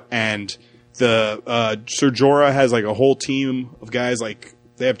time. Yeah. And the Sir Jorah has like a whole team of guys like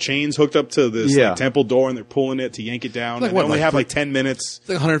they have chains hooked up to this Yeah. like, temple door and they're pulling it to yank it down. Like and what, they only like have three- like 10 minutes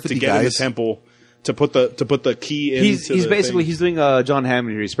like 150 to get in the guys. temple to put the key in. He's basically he's doing John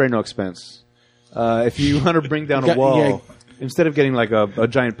Hammond here. He's spare no expense. If you want to bring down a Yeah, wall, yeah. instead of getting like a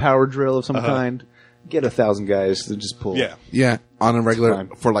giant power drill of some kind, get 1,000 guys to just pull. Yeah. Yeah, on a regular Fine.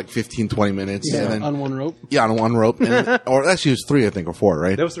 for like 15, 20 minutes. Yeah, And then, on one rope. yeah, on one rope. And or actually, it was 3, I think, or 4,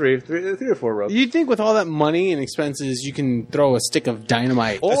 right? That was three or four ropes. You'd think with all that money and expenses, you can throw a stick of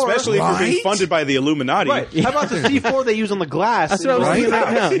dynamite. Especially if you're being Right? funded by the Illuminati. Right. How about the C4 they use on the glass? That's what I was Right? thinking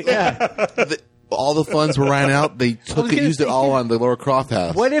right now. Yeah. All the funds were ran out. They took it, gonna used it say- all on the Lara Croft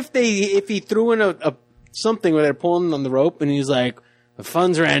house. What if he threw in a something where they're pulling on the rope and he's like, the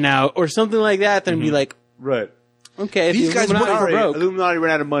funds ran out or something like that? Then be like, Right. okay, if These the guys Illuminati were were broke. Illuminati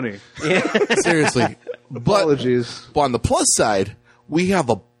ran out of money. Seriously. But Apologies. on the plus side, we have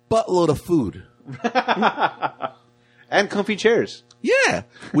a buttload of food. And comfy chairs. Yeah,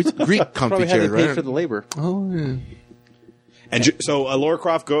 with Greek comfy Probably how they chairs, paid right? for the labor. Oh, yeah. And so Lara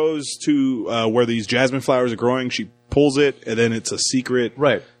Croft goes to where these jasmine flowers are growing. She pulls it, and then it's a secret.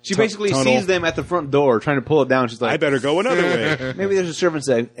 Right. She basically tunnel. sees them at the front door trying to pull it down. She's like, I better go another way. maybe there's a servant's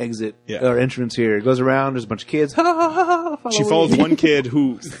exit Yeah. or entrance here. It goes around. There's a bunch of kids. Ha, ha, ha, ha, follow She me. follows one kid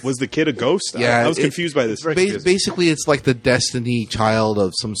who was the kid a ghost. Yeah, I was confused by this. Basically, it's like the Destiny child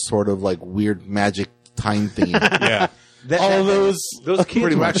of some sort of like weird magic time thing. Yeah. Those kids Pretty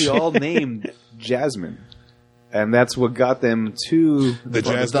were much. actually all named Jasmine. And that's what got them to The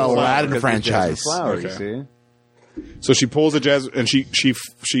Jasmine the Aladdin because of the jasmine franchise. flower, Okay. you see? So she pulls a jasmine, and she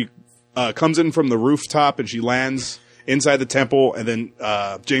comes in from the rooftop, and she lands inside the temple, and then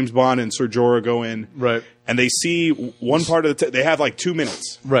James Bond and Sir Jorah go in, Right. and they see one part of the. They have like 2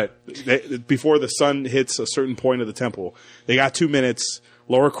 minutes, Right. before the sun hits a certain point of the temple. They got 2 minutes.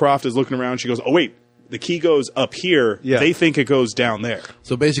 Lara Croft is looking around. She goes, "Oh wait, the key goes up here. Yeah. They think it goes down there."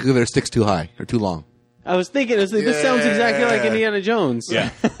 So basically, their stick's too high or too long. I was thinking, this sounds exactly like Indiana Jones. Yeah.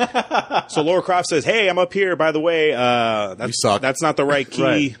 So Lara Croft says, "Hey, I'm up here. By the way, suck. that's not the right key.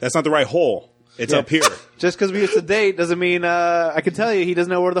 Right. That's not the right hole. It's up here." Just because we used to date doesn't mean I can tell you he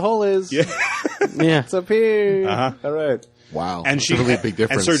doesn't know where the hole is. Yeah. Yeah. It's up here. Uh-huh. All right. Wow, And that's she, a really big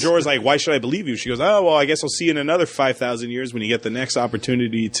difference. And Sir Jorah's like, "Why should I believe you?" She goes, "Oh, well, I guess I'll see you in another 5,000 years when you get the next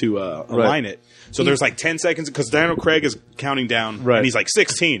opportunity to align it." So there's like 10 seconds because Daniel Craig is counting down, Right. and he's like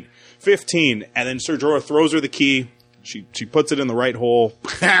 16, 15, and then Sir Jorah throws her the key. She puts it in the right hole,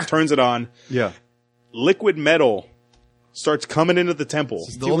 turns it on. Yeah. Liquid metal starts coming into the temple.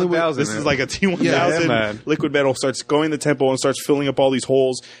 The only way- This is like a T-1000. Yeah, man. Liquid metal starts going in the temple and starts filling up all these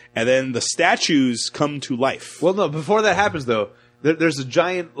holes, and then the statues come to life. Well, no, before that happens, though, there's a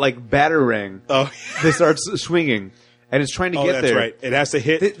giant, like, batarang Oh, that starts swinging, and it's trying to oh, get that's there. right. It has to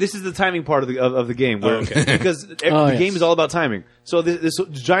hit. This is the timing part of the game, where, okay. because the yes. game is all about timing. So this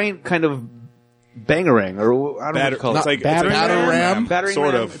giant kind of bangarang, or I don't know what to call it. It's like battering ram? Battering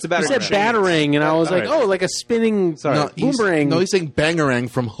sort ram. of. It's a You battering said ram. batarang, and I was like, Alright. oh, like a spinning boomerang. No, he's saying bangarang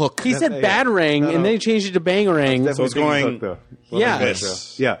from Hook. He said yeah. batarang, No, and no. then he changed it to bangarang. So it's going Yeah.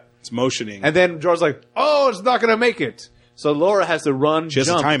 this. Yeah. It's motioning. And then George's like, "Oh, it's not going to make it." So Laura has to run, She has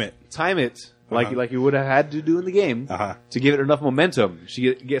to jump, time it. like you would have had to do in the game Uh-huh. to give it enough momentum.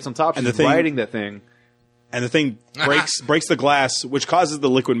 She gets on top. And She's the thing- riding that thing. And the thing breaks the glass, which causes the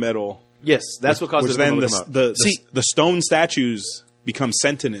liquid metal. Yes, that's what causes Which it then to come out. the stone statues become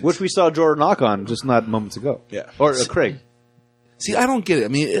sentient. Which we saw Jordan knock on just not moments ago. Yeah. Or Craig. See, I don't get it. I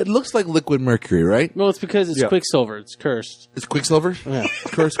mean, it looks like liquid mercury, right? Well, it's because it's Yeah. Quicksilver. It's cursed. It's Quicksilver? Yeah.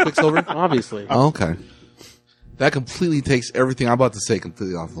 Cursed Quicksilver? Obviously. Oh, okay. That completely takes everything I'm about to say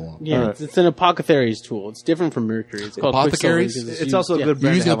completely off the wall. Yeah, Alright. it's an apothecary's tool. It's different from Mercury. It's called Apothecaries? Quicksilver because It's also a used- good You're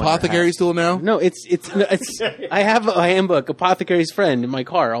brand using to have on your apothecary's tool now? No, it's I have a handbook, Apothecary's Friend, in my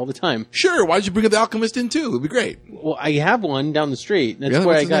car all the time. Sure. Why'd you bring the alchemist in too? It'd be great. Well, I have one down the street. That's Yeah, where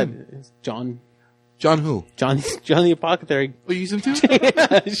what's I his got name? it's John John who? John the Apothecary. Oh, you use him too?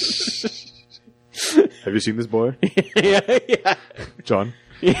 hat. Have you seen this boy? yeah. John.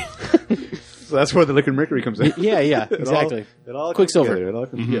 So that's where the liquid mercury comes in. Yeah, exactly. It all comes Quicksilver. together. It all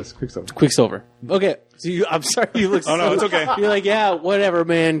comes- Yes, Quicksilver. Quicksilver. Okay, so I'm sorry you look Oh, no, it's okay. You're like, yeah, whatever,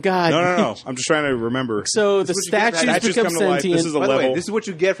 man. God. No. I'm just trying to remember. So the what you get, statues statues become come to life. sentient. This is a By the way, level. this is what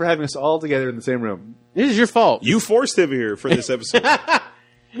you get for having us all together in the same room. This is your fault. You forced him here for this episode.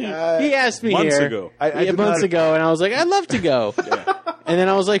 He asked me Months here. ago. I did months not- ago, and I was like, I'd love to go. And then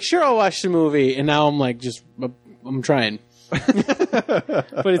I was like, sure, I'll watch the movie. And now I'm like, I'm trying.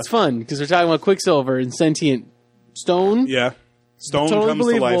 But it's fun because we're talking about Quicksilver and sentient stone. Yeah. Stone Totally comes to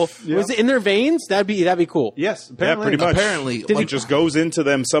believable. life. Was it in their veins? That'd be cool. Yes, Yeah, apparently. pretty much. Apparently. It just goes into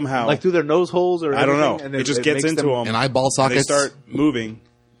them somehow. Like through their nose holes or I don't know. everything, and It just gets makes into them. And eyeball and they sockets. start moving.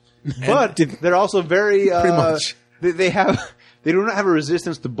 But they're also very Pretty much. They do not have a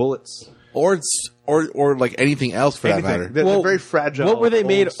resistance to bullets. Or like anything else for that Anything. matter. They're very fragile. What were they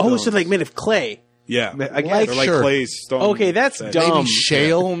made? old Oh, so stones. like made of clay. Yeah. I guess. They're like Sure. clay stone. Okay, that's statues. dumb. Maybe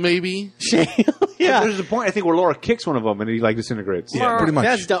shale, maybe? Yeah. There's a point I think where Laura kicks one of them and he like disintegrates. Yeah, pretty much.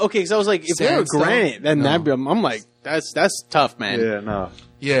 That's dumb. Okay, because I was like, if they were Sandstone? granite, then No. that'd be, I'm like, that's tough, man. Yeah, no.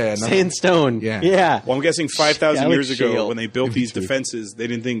 Yeah. No. Sandstone. Yeah. Yeah. Well, I'm guessing 5,000 Yeah, like years ago, shale. when they built these defenses, they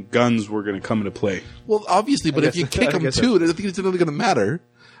didn't think guns were going to come into play. Well, obviously, but if you guess- kick I them guess too, I don't think it's really going to matter.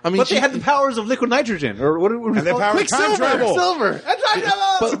 I mean, But they had the powers of liquid nitrogen, or what? And they powered time travel. Silver.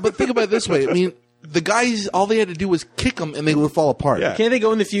 but think about it this way. I mean, the guys, all they had to do was kick them and they would fall apart. Yeah. Can't they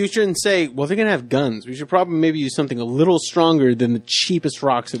go in the future and say, well, they're going to have guns. We should probably maybe use something a little stronger than the cheapest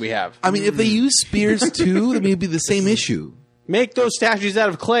rocks that we have. I mean, if they use spears too, then it'd be the same issue. Make those statues out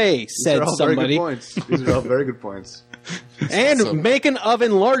of clay, said These are all very good somebody. points. These are all very good points. And awesome. make an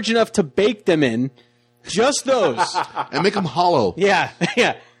oven large enough to bake them in. Just those. And make them hollow. Yeah.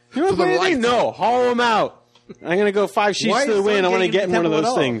 You want the to light. No, hollow them out. I'm going to go 5 sheets Why to the is wind. I someone want to getting get in one of temple at those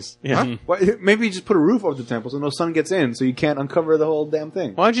all? things. Yeah. Huh? Why, maybe you just put a roof over the temple so no sun gets in, so you can't uncover the whole damn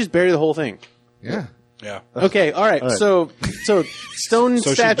thing. Why don't you just bury the whole thing? Yeah. Yeah. Okay, all right. right. So stone So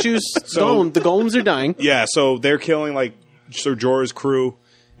she- statues, so- the golems are dying. Yeah, so they're killing like Sir Jorah's crew,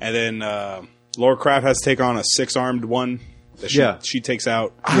 and then Lara Croft has to take on a 6-armed one that she takes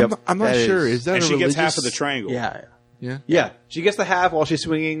out, I'm not That sure. is- Is that and a she gets religious... half of the triangle. Yeah. Yeah. Yeah, she gets the half while she's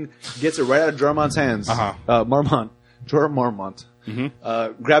swinging, gets it right out of Jorah's hands. Uh-huh. Jorah Mormont.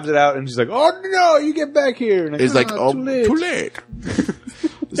 Grabs it out, and she's like, "Oh no, you get back here!" And It's like, oh, too late. too late.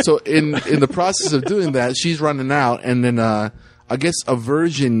 So in the process of doing that, she's running out, and then I guess a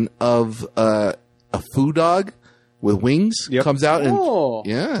version of a foo dog with wings Yep. comes out and Oh.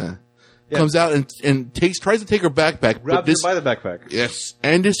 comes out and tries to take her backpack, but Grabs this her by the backpack. yes,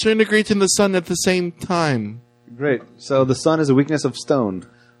 and disintegrates in the sun at the same time. Great. So the sun is a weakness of stone.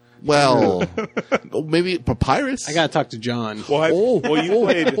 Well, maybe papyrus. I got to talk to John. Well, you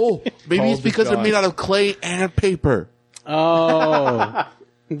played. Maybe it's Called because they're God. made out of clay and paper. Oh.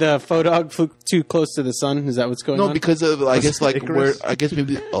 The faux dog flew too close to the sun. Is that what's going No, on? because of I guess like Icarus? where I guess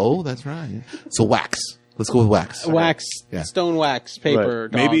maybe. Oh, that's right. So wax. Let's go with wax. Wax, Yeah. stone wax, paper,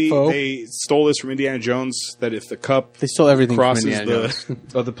 dog, Maybe faux. they stole this from Indiana Jones. That if the cup They stole everything from crosses Indiana Jones.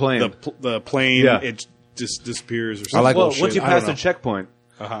 Oh, the plane. the plane, Yeah. it just disappears or I something. like well, bullshit. once you I pass don't the know. checkpoint,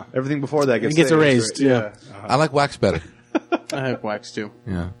 Uh-huh. everything before that gets It gets saved, erased, right? yeah. I like wax better. I like wax too.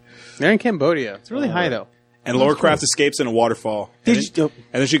 Yeah. They're in Cambodia. It's really high though. And Lara Croft escapes in a waterfall. Did And you-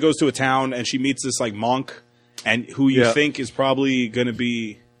 then she goes to a town and she meets this like monk, and who you Yeah. think is probably going to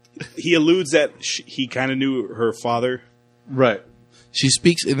be. He alludes that he kind of knew her father. Right. She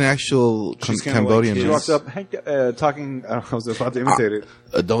speaks in actual She's kinda Cambodian. like- She Yes. walks up, Hank, talking. I was about to imitate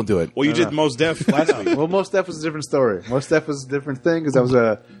it. Don't do it. Well, you did Mos Def last week. Well, Most Def was a different story. Most Def was a different thing because I was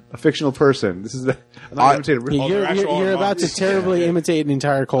a fictional person. This is I'm not imitating. they're You're actual about to monks. terribly imitate an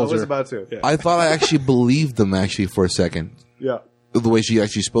entire I was culture. about to. Yeah. I thought I actually believed them actually for a second. Yeah. The way she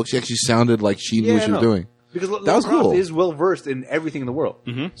actually spoke, she actually sounded like she knew what she was doing. Because That was Lara Croft cool. is well versed in everything in the world,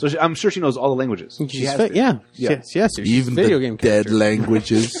 so I'm sure she knows all the languages. She's has fit, to. yeah. Yeah. Yes, she's Even a video the game dead character.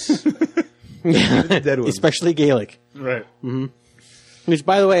 languages. dead ones. Especially Gaelic. Right. Which,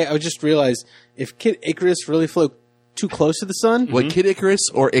 by the way, I just realized if Kid Icarus really flew too close to the sun, What, Kid Icarus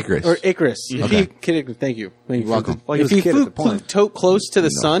or Icarus? or Icarus, if Okay. he, Kid Icarus, thank you. Thank you. welcome. Well, he If was he a kid flew, at the point. close to the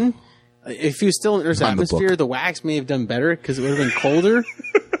sun, if he was still in Earth's Find the atmosphere, book. the wax may have done better because it would have been colder.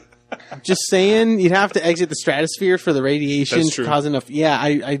 Just saying, you'd have to exit the stratosphere for the radiation That's to true. cause enough. Yeah,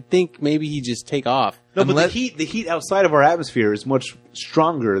 I think maybe he'd just take off. No, but Unless- the heat outside of our atmosphere is much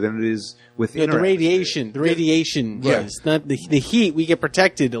stronger than it is within Yeah, the our radiation. The radiation. Yeah. Yes, not the heat. We get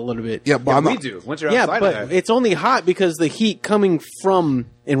protected a little bit. Yeah, but Yeah, I'm we not, do. Once you're Yeah, outside but of that. it's only hot because the heat coming from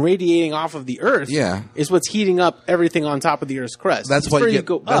and radiating off of the Earth Yeah. is what's heating up everything on top of the Earth's crust. that's It's why where you get,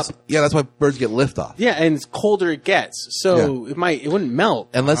 go that's, up. yeah, that's why birds get liftoff. Yeah, and it's colder it gets, so it wouldn't melt.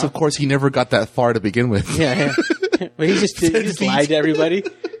 Unless, of course, he never got that far to begin with. Yeah, yeah. But he just 10 feet. lied to everybody.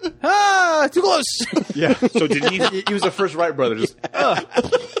 Too close. yeah, So did he? he was the first Wright brother. Just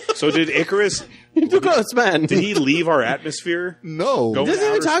So did Icarus? Too close, man. Did he leave our atmosphere? No. Go Doesn't to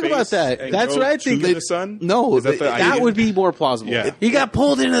even outer talk space about that. and That's go what I to think. the sun. No, Is that, the that idea? would be more plausible. Yeah. He got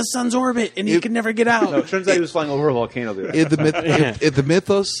pulled into the sun's orbit and he could never get out. no, it turns out he was flying over a volcano. There. If the, if the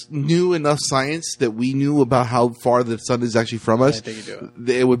mythos knew enough science that we knew about how far the sun is actually from us, think you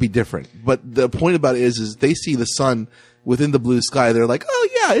do it would be different. But the point about it is they see the sun within the blue sky. They're like, oh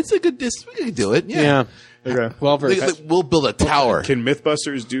yeah, it's a good distance. We can do it. Yeah. Yeah. Okay. Well versed. We'll build a tower. Can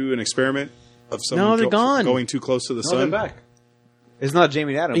Mythbusters do an experiment of No, someone they're gone. going too close to the No, they're sun? back. It's not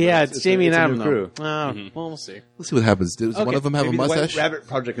Jamie and Adam. Yeah, but it's Jamie and a Adam new crew. crew. Well, we'll see. Let's see what happens. Does one Okay, of them have Maybe a the White mustache? Rabbit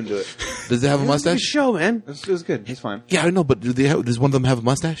Project can do it. Does it have a Good mustache? show, man. It was good. He's fine. Yeah, I know, but does one of them have a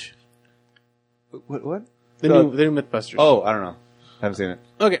mustache? What? The new MythBusters. Oh, I don't know. Haven't seen it.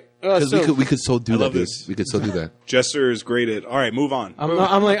 Okay. Because So we could so do I that. love Dude. this. We could so do that. Jester is great at. All right, move on. I'm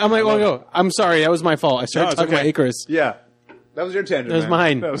like, oh, go. I'm sorry. That was my fault. I started No, it's talking about okay. Icarus. Yeah, that was your tangent. That was man.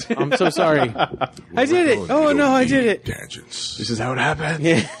 mine. That was- I'm so sorry. I did it. Oh, no, I did it. Tangents. This is how it happened.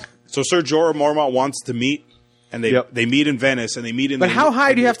 Yeah. So Sir Jorah Mormont wants to meet, and they Yep. they meet in Venice, and they meet in. But the, how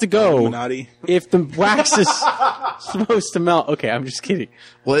high do you have to go Illuminati. if the wax is supposed to melt? Okay, I'm just kidding.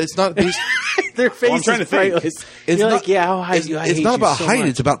 Well, it's not. It's, Their face I'm trying Oh, is to think. priceless. it's You're not. like, yeah, how high it's, do I it's hate not you about so height. much?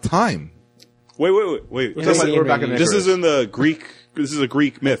 It's about time. Wait. Yeah, Sounds like we're back in the This Icarus. is in the Greek. This is a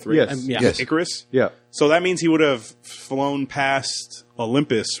Greek myth, right? Yes. Yeah. Yes. Icarus. Yeah. So that means he would have flown past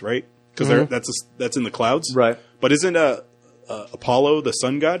Olympus, right? Because that's in the clouds, Right. But isn't Apollo the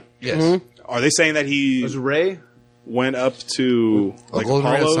sun god? Yes. Are they saying that he Was Ray? went up to like golden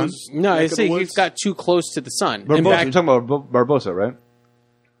ray of the sun? Apollo's? No, I neck of say the he woods? got too close to the sun. And Barbosa. back, You're talking about Barbosa, right?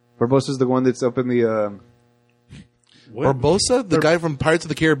 Barbosa's the one that's up in the. Barbosa, the guy from Pirates of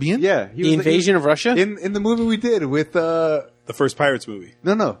the Caribbean? Yeah, the invasion of Russia? in the movie we did with. The first Pirates movie.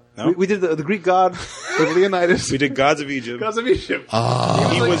 No. No? We did the Greek god with Leonidas. We did Gods of Egypt. Gods of Egypt. He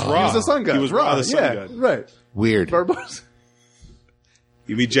was Ra. He was the sun god. He was Ra, the sun yeah, god. right. Weird. Barbosa.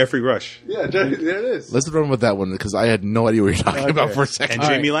 You meet Jeffrey Rush. Yeah, there it is. Let's run with that one because I had no idea what you're talking about for a second. And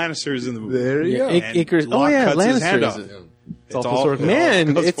Jamie Lannister is in the movie. There you Yeah, go. And Icarus. Oh, Locke yeah, cuts his hand Lannister off. is it. It's all full all circle.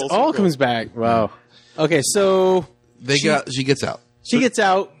 Man, goes it full all circle. comes back. Wow. Okay, so She gets out. she gets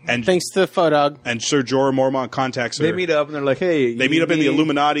out, And- thanks to the photog. And Sir Jorah Mormont contacts her. They meet up and they're like, "Hey." They meet up in the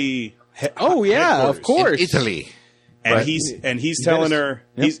Illuminati. Oh, yeah, of course. Italy. And Right. he's telling her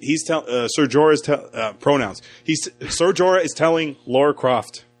he's telling Sir Jorah's pronouns. Sir Jorah is telling Lara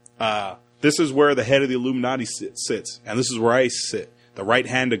Croft, this is where the head of the Illuminati sits, and this is where I sit, the right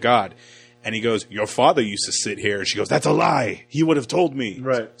hand of God. And he goes, your father used to sit here. And she goes, that's a lie. He would have told me.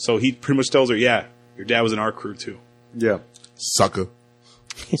 Right. So he pretty much tells her, yeah, your dad was in our crew too. Yeah. Sucker.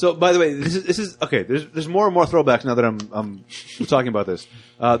 So, by the way, this is okay. There's more and more throwbacks now that we're talking about this.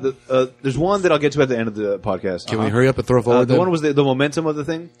 There's one that I'll get to at the end of the podcast. Can we hurry up and throw forward The then? one was the momentum of the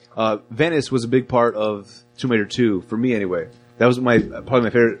thing. Venice was a big part of Tomb Raider 2 for me, anyway. That was probably my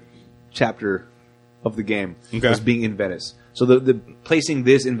favorite chapter of the game. Okay. Was being in Venice. So the placing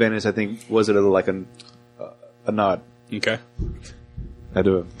this in Venice, I think, was a little like a nod. Okay. I had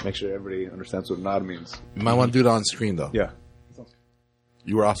to make sure everybody understands what nod means. You might want to do it on screen, though. Yeah.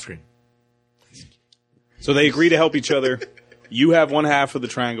 You were off screen. So they agree to help each other. You have one half of the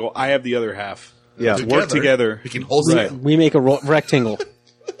triangle. I have the other half. Yeah. Let's work together. We can hold Right. it. We make a rectangle.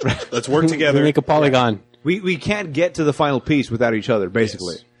 Let's work We together. make a polygon. We can't get to the final piece without each other,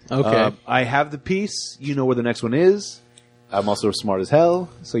 basically. Yes. Okay. I have the piece. You know where the next one is. I'm also smart as hell.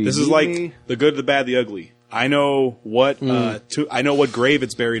 So you This is need like me. the good, the bad, the ugly. I know what I know what grave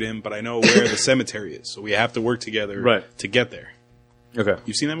it's buried in, but I know where the cemetery is. So we have to work together Right. to get there. Okay.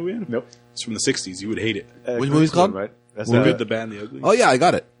 You've seen that movie? Adam? Nope. It's from the '60s. You would hate it. Which movie's called? Right. That's The good, the bad, and the ugly. Oh, yeah, I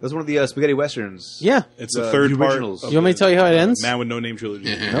got it. that's one of the spaghetti westerns. Yeah. It's the third the part. originals. of You want me to tell you how it ends? Man with No Name trilogy.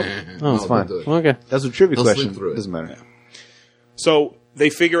 Nope. Oh, It's fine. don't do it. Okay. That's a trivia They'll question. sleep through it. Doesn't matter. So they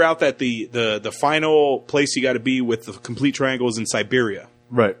figure out that the final place you got to be with the complete triangle is in Siberia,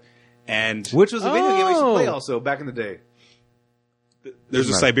 Right. and Which was a video game I used to play Oh. also back in the day. there's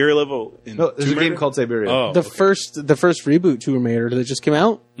a Siberia level. In No, there's Tomb a game Raider? called Siberia. Oh, The first reboot Tomb Raider that just came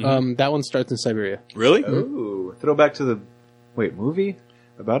out, that one starts in Siberia. really? Ooh. Throwback to the movie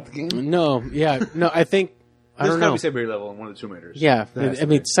about the game? No, yeah, no, I think I There's don't got to know. be Siberia level in one of the Tomb Raiders. Yeah, There has I to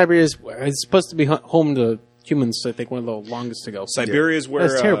mean be. Siberia is it's supposed to be home to humans. I think one of the longest to go. Siberia is where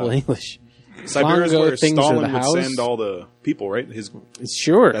That's terrible English. Siberia is Long ago, where things are Stalin the would house. send all the people, right?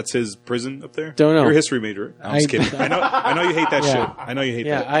 Sure. That's his prison up there. Don't know. You're a history major. I'm just I- kidding. I know you hate that Yeah. shit. I know you hate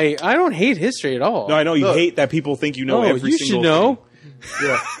yeah, that. I don't hate history at all. No, I know you Look. hate that people think you know Oh, every you single should know. thing.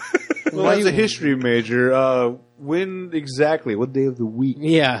 Yeah. Well, Why as a you- history major, when exactly? What day of the week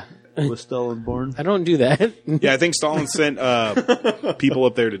Yeah, was Stalin born? I don't do that. Yeah, I think Stalin sent people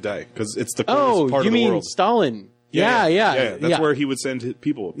up there to die because it's the coolest Oh, part you of the mean world. Stalin? Yeah. That's where he would send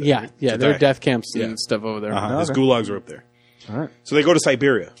people up there. Yeah, yeah. to There are die. death camps and Yeah. stuff over there. His Okay. gulags are up there. All right. So they go to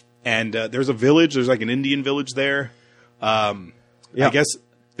Siberia, and there's a village. There's like an Indian village there. I guess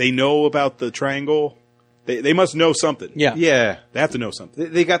they know about the triangle. They must know something. Yeah. Yeah. They have to know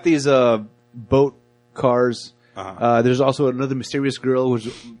something. They got these boat cars. Uh-huh. There's also another mysterious girl, who's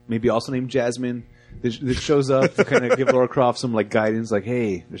maybe also named Jasmine, that shows up to kind of give Lara Croft some like guidance, like,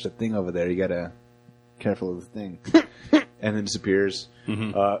 "Hey, there's a thing over there. You gotta careful of the thing," and then disappears.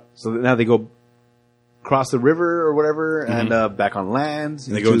 So now they go cross the river or whatever, and back on land.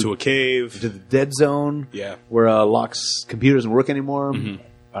 And they go into a cave. to the dead zone. Yeah. where Locke's computer doesn't work anymore.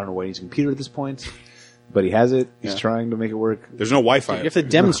 I don't know why he needs a computer at this point, but he has it. He's Yeah. trying to make it work. There's no Wi-Fi. You have to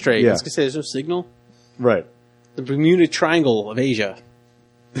demonstrate. Yeah. I was gonna say there's no signal. Right. The Bermuda Triangle of Asia.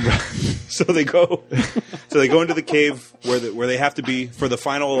 So they go. So they go into the cave where they have to be for the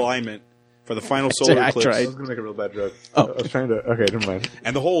final alignment, for the final solar I eclipse, tried. I was going to make a real bad joke. I was trying to... Okay, never mind.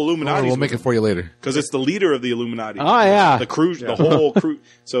 and the whole Illuminati. We'll make it for you later. because it's the leader of the Illuminati. Oh yeah. The crew, the whole crew.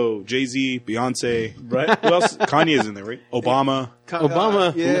 So Jay-Z, Beyonce, Right? Who else? Kanye's in there, right? Obama.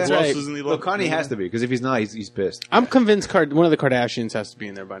 Obama. Yeah. That's Who else right. is in the Well, Kanye has to be, because if he's not, he's pissed. I'm convinced one of the Kardashians has to be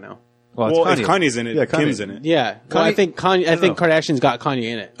in there by now. Well, if Kanye's in it, Yeah, Kanye. Kim's in it. Yeah. Well, I Kanye- think Kanye. I think no. Kardashian's got Kanye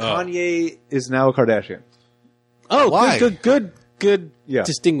in it. Kanye is now a Kardashian. Oh, Why? good Yeah.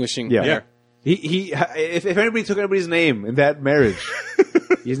 distinguishing. Yeah. Yeah. If anybody took anybody's name in that marriage,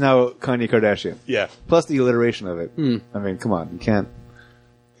 he's now Kanye Kardashian. Yeah. Plus the alliteration of it. I mean, come on, you can't.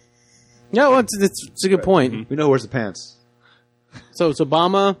 No, it's a good point. We know who wears the pants. So it's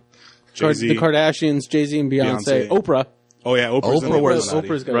Obama, Jay-Z. the Kardashians, Jay-Z and Beyonce, Beyonce. Oprah. Oh yeah, Oprah's in the wears- Illuminati.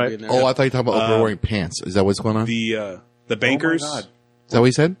 Oprah's got to Right. be in there. Oh, I thought you were talking about Oprah wearing pants. Is that what's going on? The bankers. Oh my God. Is that what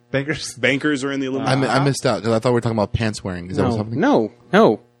you said? Bankers. Bankers are in the Illuminati. I missed out because I thought we were talking about pants wearing. Is that no, something? no.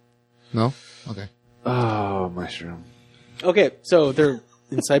 No? Okay. Oh, mushroom. Okay, so they're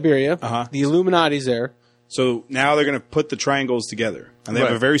in Siberia. Uh-huh. The Illuminati's there. So now they're going to put the triangles together, and they have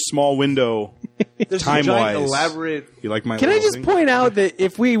Right. a very small window There's time a giant wise. elaborate. You like my? Can I little just thing? point out that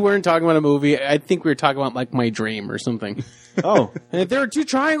if we weren't talking about a movie, I think we were talking about like My Dream or something. Oh, And if there are two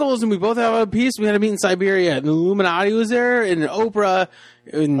triangles and we both have a piece, we had to meet in Siberia. And the Illuminati was there, and Oprah.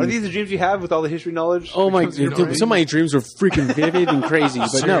 And, are these the dreams you have with all the history knowledge? oh my! Comes to your brain? Some of my dreams were freaking vivid and crazy. But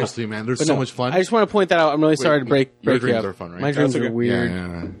Seriously, no, man. They're but so no. much fun. I just want to point that out. I'm really sorry to break your you dreams up. are fun, right? My dreams That's are okay. weird.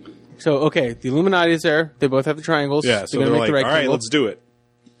 Yeah. So okay, the Illuminati is there. They both have the triangles. Yeah. So they're they're gonna like, make the all right, rectangle. let's do it.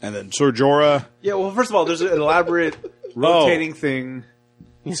 And then Sir Jorah. Yeah. Well, first of all, there's an elaborate rotating thing.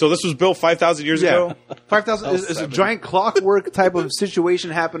 So this was built 5,000 years ago. 5,000 is a giant clockwork type of situation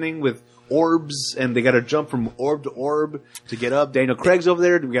happening with orbs, and they got to jump from orb to orb to get up. Daniel Craig's over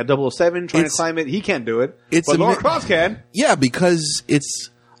there. We got 007 trying to It's- climb it. He can't do it. it's but a Lara mi- Croft can. Yeah, because it's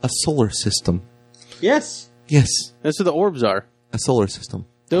a solar system. Yes, Yes, that's what the orbs are. a solar system.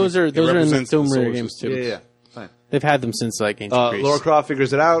 Those are in the represents the Tomb solar Raider games too. system. Yeah. Fine. They've had them since like ancient Greece. Lara Croft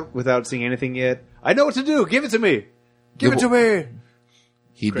figures it out without seeing anything yet. I know what to do. Give it to me. Give it to me.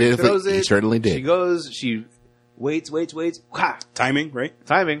 He Craig did. throws He it. certainly did. She goes. She waits. Ha! Timing, right?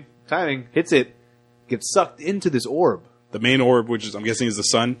 Timing. Hits it. Gets sucked into this orb. The main orb, which is I'm guessing is the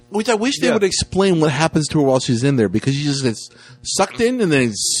sun. Which I wish they Yeah. would explain what happens to her while she's in there, because she just gets sucked in and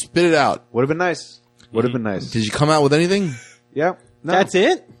then spit it out. Would have been nice. Would have been nice. Did you come out with anything? Yeah. No. That's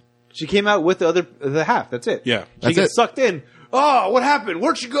it. She came out with the half. That's it. Yeah. She That's gets it. sucked in. Oh, what happened?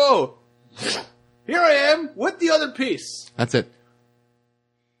 Where'd she go? Here I am with the other piece. That's it.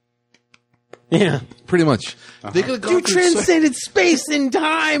 Yeah. Pretty much. They could have gone You through so- transcended space and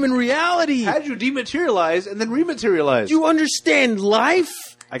time and reality. How'd you dematerialize and then rematerialize? You understand life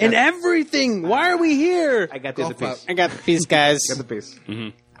I got- and everything. Why are we here? I got the other piece. I got the piece, guys. Got the piece.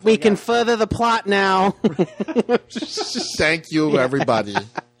 We can further the plot now. Thank you, everybody.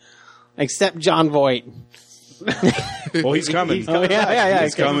 Except John Voight. Well, he's coming. Oh, yeah.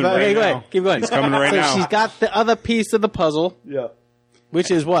 He's coming Okay, right go now. ahead. Keep going. He's coming right So now. she's got the other piece of the puzzle, Yeah. which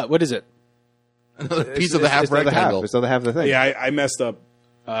is what? What is it? Another piece of the half It's the other rectangle. It's the other half of the thing. Yeah, I messed up.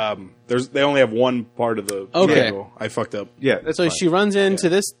 They only have one part of the Okay. triangle. I fucked up. Yeah. That's So fine. she runs into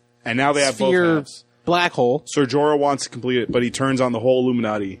this And now they have both sphere halves. black hole. Sir Jorah wants to complete it, but he turns on the whole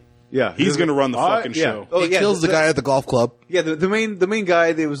Illuminati. Yeah. He's going to run the fucking yeah. show. Oh, He yeah. kills the guy at the golf club. Yeah. The main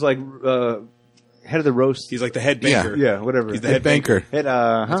guy that was like head of the roast. He's like the head banker. yeah. Whatever. He's the head banker. Head.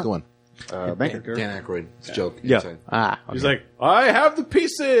 Let's go on. Banker. Dan Aykroyd. It's a joke. Yeah. Inside. He's like, I have the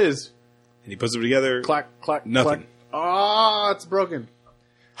pieces. And he puts them together. Clack, clack, Nothing. clack. Ah, it's broken.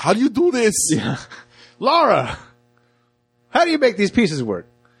 How do you do this? Laura, how do you make these pieces work?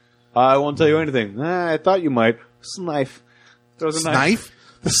 I won't tell you anything. I thought you might. Snipe. Throws a knife. Knife?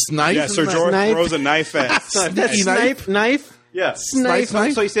 The snipe? Yeah, Sir Jorah Knife. throws a knife at. That's knife. Yeah. Snipe.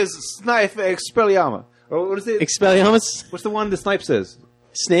 So he says, Snipe Expelliarmus. Or what is it? Expelliarmus. What's the one the Snipe says?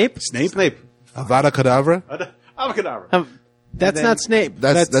 Snape. Snape. Avada Kedavra? Avocadabra. That's then- not Snape.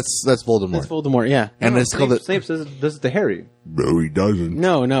 That's Voldemort. That's Voldemort. Yeah. and it's called it. Snape does it to Harry. No, he doesn't.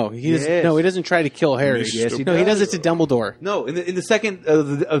 No. He doesn't. Yes. No, he doesn't try to kill Harry. Yes, he no, he does. does it to Dumbledore. No, in the second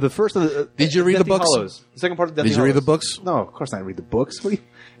of the first of the. Did you read the Deathly books? Hallows. The second part of Deathly Did you read the Hallows. books? No, of course not. I read the books. What do you,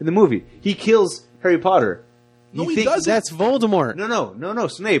 in the movie, he kills Harry Potter. No, You he think- doesn't. That's Voldemort. No,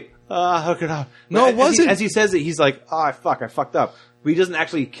 Snape. How could I? No, it wasn't. As he says it, he's like, "Oh, I fucked up." But he doesn't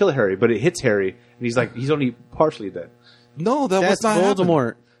actually kill Harry, but it hits Harry, and he's like, he's only partially dead. No, that That's was not happening.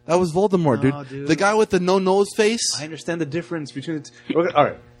 Voldemort. That was Voldemort, No, dude. dude. The guy with the no nose face. I understand the difference between the two. All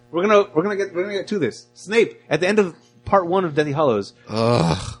right, we're gonna get to this. Snape at the end of part 1 of Deathly Hallows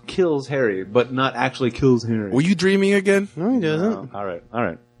kills Harry, but not actually kills Harry. Were you dreaming again? No, he doesn't. All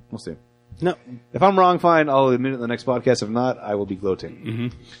right, we'll see. No. If I'm wrong, fine. I'll admit it in the next podcast. If not, I will be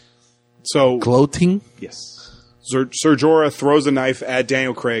gloating. So Gloating? Yes. Sir Jorah throws a knife at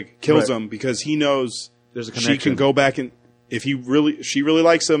Daniel Craig, kills Right. him because he knows There's a she connection. can go back and if she really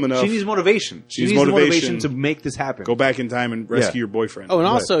likes him enough, She needs motivation. She needs motivation to make this happen. go back in time and rescue your boyfriend. Oh, and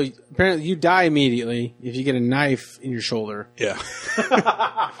also, apparently, you die immediately if you get a knife in your shoulder. Yeah.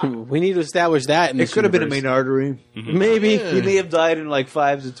 We need to establish that in this It could have been a universe. main artery. Maybe. He may have died in like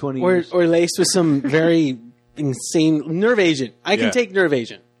 5 to 20 Or, years. or laced with some very insane nerve agent. I can Yeah. take nerve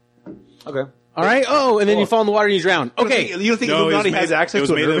agent. Okay. All right? Oh, and then you fall in the water and you drown. Okay. You don't think No, Illuminati has access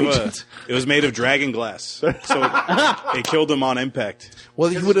to a nerve agent? it was made of dragon glass. So it killed him on impact. Well,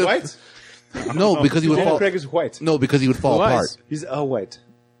 he would have. No, because he would fall. Craig is white. No, because he would fall He was. apart. He's white.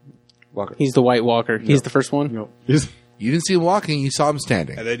 Walker. He's the White Walker. He's the first one. No. You didn't see him walking. You saw him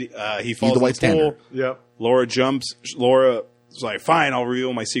standing. And then he falls the in white the pool. standard. Yep. Laura jumps. Laura is like, "Fine, I'll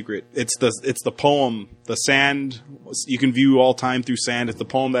reveal my secret." It's the poem, the sand. You can view all time through sand. It's the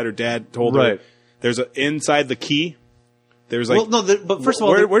poem that her dad told her. Right. There's inside the key. There's like, Well, no, but first of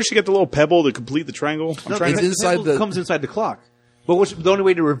all, where did she get the little pebble to complete the triangle? I'm trying it's to. inside the the- comes inside the clock. But the only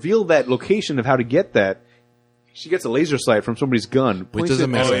way to reveal that location of how to get that, she gets a laser sight from somebody's gun, Which points doesn't it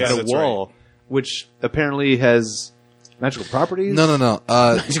make sense. at Oh, a yeah, that's wall, which apparently has magical properties. No.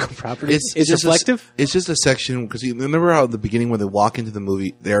 Magical properties. It's just reflective? It's just a section because you remember how at the beginning when they walk into the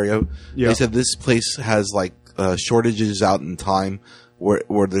movie the area, Yeah. they said this place has like shortages out in time where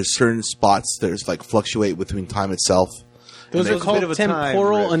there's certain spots there's like fluctuate between time itself. Those are there's a bit called of a time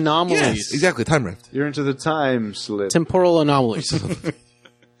temporal rift. anomalies. Exactly, time rift. You're into the time slip. Temporal anomalies.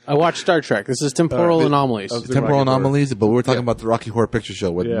 I watched Star Trek. This is temporal anomalies. of the Temporal Rocky Horror. anomalies, but we're talking about the Rocky Horror Picture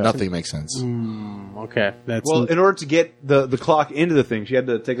Show where Yeah. nothing makes sense. Okay, that's Well, in order to get the clock into the thing, she had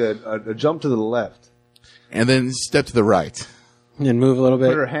to take a jump to the left, And then step to the right. and move a little put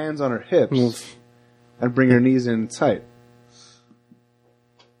bit. her hands on her hips, Move. and bring her knees in tight.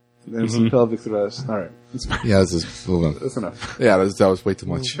 Then some pelvic thrust. All right, Yeah, this is hold on. that's enough. Yeah, that was way too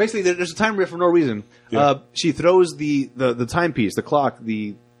much. Basically, there's a time rift for no reason. She throws the timepiece, the clock,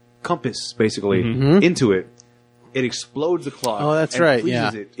 the compass, basically, into it. It explodes the clock. Oh, that's and right,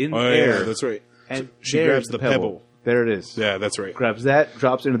 freezes yeah. it in Oh, the yeah, air. that's right. And She there's grabs the pebble. There it is. Yeah, that's right. Grabs that,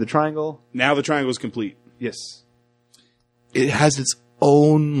 drops into the triangle. Now the triangle is complete. Yes. It has its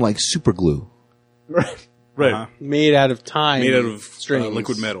own like super glue. Right. Right. Uh-huh. Made out of time. Made out of strings.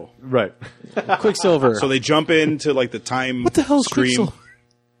 liquid metal. Right. Quicksilver. So they jump into like the time What the hell is stream, Quicksilver?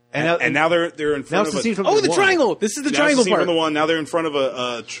 and now they're in now front it's of the scene a from oh, the one. triangle. This is the now it's triangle the scene part. from the one. Now they're in front of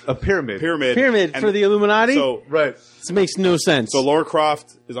A pyramid. pyramid. For the Illuminati? So Right. This makes no sense. so Laura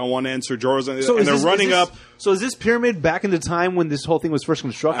Croft is on one end, Sir Jorah's on the other, and is they're this- running is this- up. So is this pyramid back in the time when this whole thing was first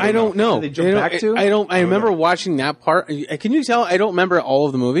constructed? I don't know. They jump back to? I remember watching that part. Can you tell? I don't remember all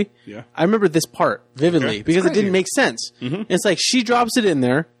of the movie. Yeah. I remember this part vividly Okay. because it crazy. didn't make sense. It's like she drops it in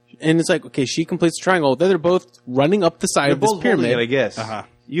there, and it's like, okay, she completes the triangle. Then they're both running up the side They're of this both holding pyramid, it, I guess. Uh-huh.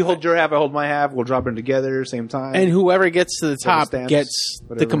 You hold your half, I hold my half. We'll drop it in together, same time. and whoever gets to the top stamps, gets the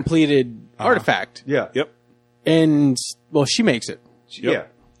whatever. completed artifact. yeah. Yep. And well, she makes it Yeah.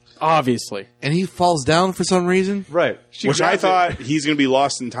 obviously. And he falls down for some reason. Right. Which I thought he's going to be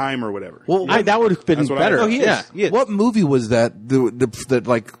lost in time or whatever. Well, That would have been That's what I better. thought. Oh, he is. Yeah. He is. what movie was that that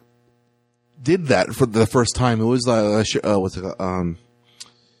like did that for the first time? It was what's it called?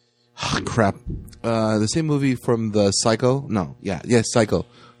 Crap. The same movie from the Psycho? No. Yeah. Yes, Psycho.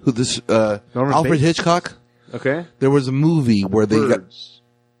 Who this Norman Alfred Bates? Hitchcock? Okay. There was a movie where they got Birds.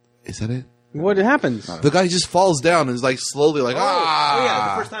 is that it? What happens? The guy just falls down and is like slowly like Oh, yeah. The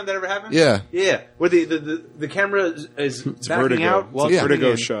ah. first time that ever happened? Yeah. Yeah. Where the camera is backing Vertigo. out while It's a it's vertigo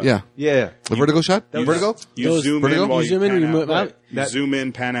coming in. shot. Yeah. Yeah. The vertigo shot? Vertigo? You Those zoom vertigo? in while You zoom in pan and you out. move out. You zoom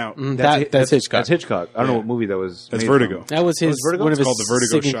in, pan out. That's Hitchcock. That's Hitchcock. I don't know Yeah. what movie that was. That's made Vertigo. from. That was his Vertigo? one of It's his called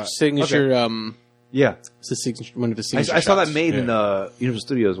the Vertigo shot. signature. Yeah. It's the signature, one of his I signature saw that shots. made in Yeah. Universal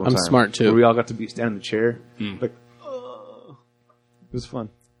Studios one I'm time. smart, too. Where we all got to be standing in the chair. Like, it was fun.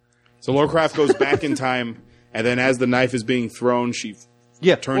 So Laura Croft goes back in time, and then as the knife is being thrown, she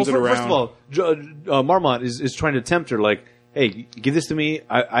Yeah, turns it First around. of all, Marmont is trying to tempt her, like, "Hey, give this to me.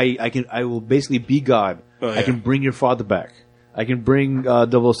 I will basically be God. Oh, I yeah. can bring your father back. I can bring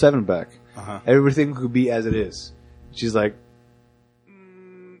 007 back. Uh-huh. Everything could be as it is." She's like,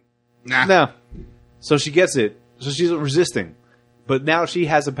 Nah. "No." So she gets it. So she's resisting, but now she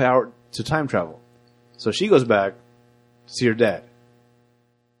has the power to time travel. So she goes back to see her dad.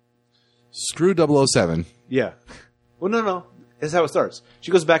 Screw 007. Yeah. Well, no. That's how it starts.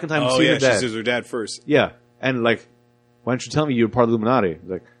 She goes back in time to Oh see yeah, her she dad. sees her dad first. Yeah, and like, why don't you tell me you're part of the Illuminati?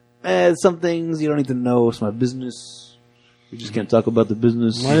 Like, some things you don't need to know. It's my business. We just can't talk about the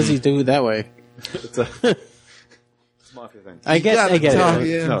business. Why does he do it that way? It's a it's a mafia thing. I get talk, it.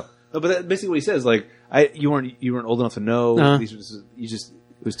 yeah. No, but that's basically what he says. Like, you weren't old enough to know. Uh-huh. You just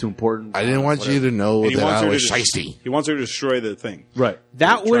It was too important. I didn't want you to know And he that wants I her was to shiesty. He wants her to destroy the thing. Right.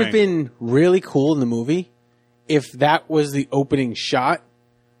 That would have triangle. been really cool in the movie if that was the opening shot,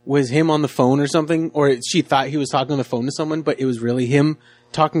 was him on the phone or something, or she thought he was talking on the phone to someone, but it was really him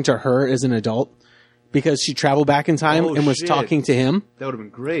talking to her as an adult because she traveled back in time Oh, and was shit. talking to him. That would have been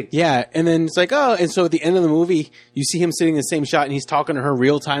great. Yeah, and then it's like, oh, and so at the end of the movie, you see him sitting in the same shot, and he's talking to her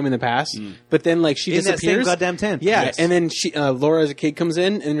real time in the past. But then, like, she In that disappears. same goddamn tent. Yeah, Yes. and then she, Laura as a kid comes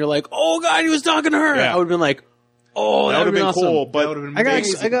in, and you're like, oh god, he was talking to her. Yeah. I would have been like, oh, That that would would have have been been cool, awesome. but That would've been I got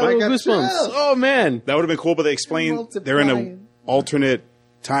amazing. little goosebumps. Oh man, that would have been cool. But they explain they're in an alternate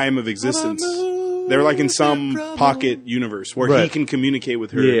time of existence. They're like in some pocket universe where he Right. can communicate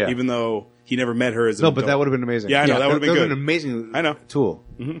with her, Yeah. even though he never met her as an No, but adult. that would have been amazing. Yeah, I know, that would've been good. an amazing I know. tool.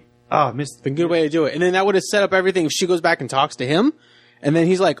 Mm-hmm. Ah, missed. a good way to do it. And then that would have set up everything. If she goes back and talks to him, and then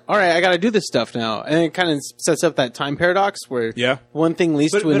he's like, all right, I got to do this stuff now, and it kind of sets up that time paradox where Yeah. one thing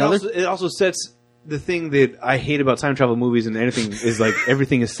leads But to another. also, it also sets the thing that I hate about time travel movies and anything is like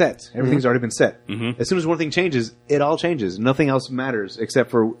everything is set. Everything's already been set. As soon as one thing changes, it all changes. Nothing else matters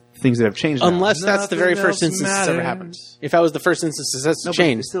except for things that have changed. now. Unless that's the very Nothing first else instance it's ever matters. happened. If that was the first instance that's No, but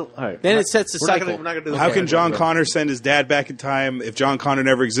changed, it's still, all right. then it sets a We're not cycle. gonna- we're not gonna do How that. can John Right. Connor send his dad back in time if John Connor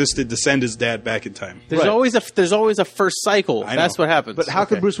never existed to send his dad back in time? There's Right. always a first cycle. I That's know. what happens. But how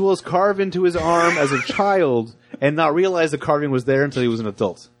could Bruce Willis carve into his arm as a child and not realize the carving was there until he was an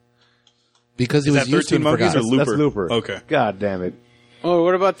adult? Because he Is was that used to 13 it and Monkeys forgot. or Looper? That's Looper. Okay. God damn it. Oh,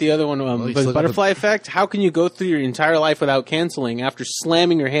 what about the other one? you But still got butterfly effect. How can you go through your entire life without canceling after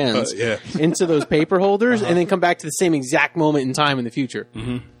slamming your hands Yeah. into those paper holders and then come back to the same exact moment in time in the future?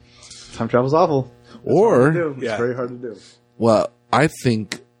 Time travel's awful. Or, It's Yeah. very hard to do. well, I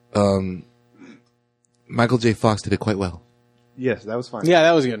think Michael J. Fox did it quite well. Yes, that was fine. Yeah,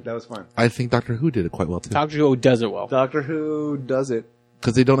 that was good. That was fine. I think Doctor Who did it quite well too. Doctor Who does it well. Doctor Who does it.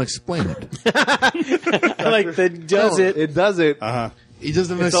 Because they don't explain it. I like the does it. It does it. He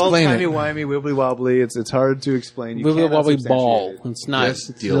doesn't It's all explain timey it. wimey, wibbly wobbly. It's hard to explain. You Wibbly cannot wobbly substantiate ball. it. It's not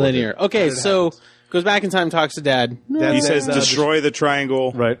Just deal with linear. Okay, so goes back in time, talks to dad. That- He says, that- destroy the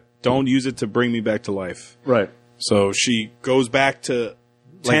triangle. Right. Don't use it to bring me back to life. Right. So she goes back to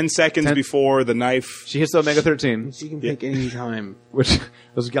 10 seconds 10 before the knife. She hits the Omega 13, She can pick any time. which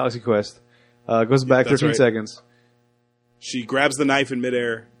was Galaxy Quest. Goes back that's 13 right. seconds. She grabs the knife in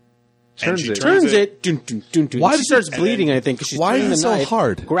midair. and Turns she it. Turns it. Dun, dun, dun, dun. Why She does starts it- bleeding, I think. 'Cause she's Why turning is it the so knife,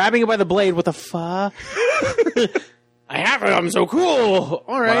 hard? Grabbing it by the blade. What the fuck? I have it. I'm so cool.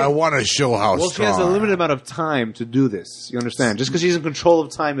 All right. I want to show how Well, she strong. has a limited amount of time to do this. You understand? Just because she's in control of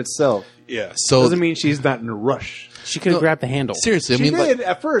time itself Yeah. So doesn't mean she's not in a rush. She could have No, grabbed the handle. seriously, She I mean, did like,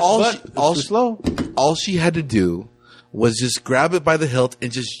 at first, all but she- it's all too she- slow. all she had to do was just grab it by the hilt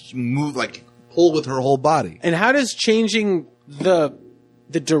and just move, like pull with her whole body. And how does changing not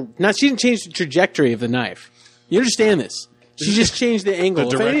she didn't change the trajectory of the knife. You understand this? She just changed the angle.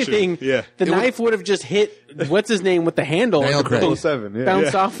 The if direction, anything, yeah. the knife would have just hit what's his name with the handle Daniel and the Craig. thing 007, yeah.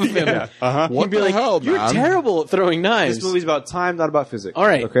 bounce off of him. What He'd be the like, hell, "You're man?" terrible at throwing knives." This movie's about time, not about physics. All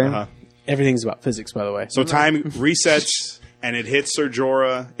right. Okay? Everything's about physics, by the way. So time resets and it hits Sir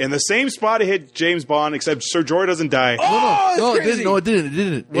Jorah in the same spot it hit James Bond, except Sir Jorah doesn't die. Oh, No, it crazy. didn't. No, it didn't. It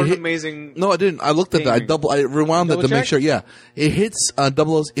didn't. What It an hit- amazing... No, I didn't. I looked at that. I rewound it to Double make check? sure. Yeah, it hits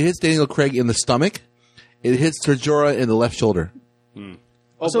it hits Daniel Craig in the stomach. It hits Sir Jorah in the left shoulder.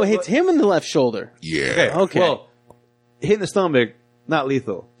 Also, it hits him in the left shoulder. Yeah. Okay. Well, hitting the stomach, not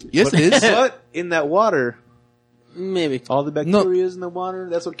lethal. Yes, it is. But in that water, Maybe. all the bacteria is in the water.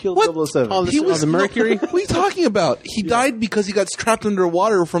 That's what killed What? 007. All the- the mercury? What are you talking about? He died because he got trapped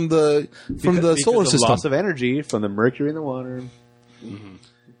underwater from the Because solar of system. loss of energy from the mercury in the water.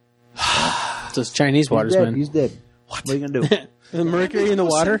 It's those Chinese waters, man. He's dead. What are you going to do? The mercury in the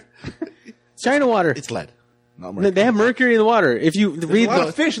water. It's China water. It's lead. Not mercury. They have mercury in the water. If you read a lot the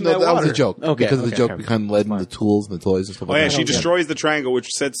of fish in No, that that water. was a joke. Okay, because of the okay, joke okay. behind lead and the tools and the toys and stuff Oh like yeah, that. she destroys the triangle, which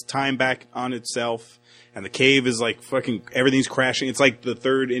sets time back on itself, and the cave is like fucking everything's crashing. It's like the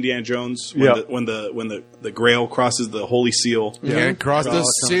third Indiana Jones when, Yeah. the Grail crosses the Holy Seal. Can't cross the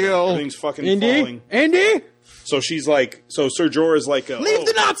seal. Everything's fucking Andy, falling. Andy, So she's like, so Sir Jorah is like, leave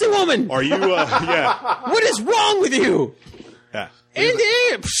the Nazi woman. Are you? Yeah, What is wrong with you, yeah. Andy?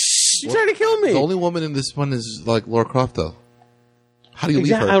 You're trying to kill me. The only woman in this one is like Lara Croft, though. How do you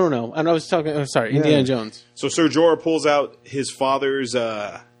leave I her? don't know. I was talking. Oh, sorry, Indiana Jones. So Sir Jorah pulls out his father's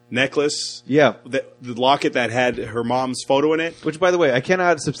necklace, Yeah. the locket that had her mom's photo in it. Which, by the way, I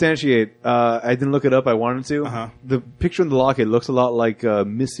cannot substantiate. I didn't look it up. I wanted to. Uh-huh. The picture in the locket looks a lot like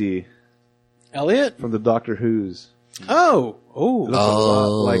Missy Elliot. from the Doctor Who's. Oh, Looks a lot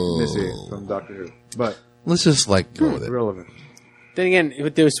like Missy from Doctor Who. But Let's just like go with it. irrelevant. Then again,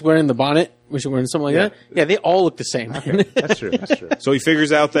 if they was wearing the bonnet, which wearing something like that, yeah, they all look the same. That's true. That's true. So he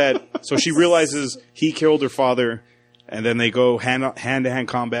figures out that. So she realizes he killed her father, and then they go hand to hand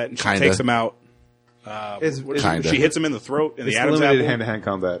combat, and she Kinda. takes him out. Kinda. She hits him in the throat in the It's Adam's limited apple. hand-to-hand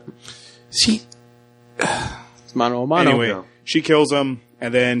combat. She It's mano a mano. Anyway, No. she kills him,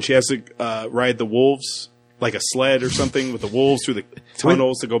 and then she has to ride the wolves like a sled or something with the wolves through the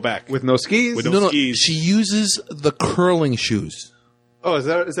tunnels to go back. With no skis? With no skis. She uses the curling shoes. Oh, is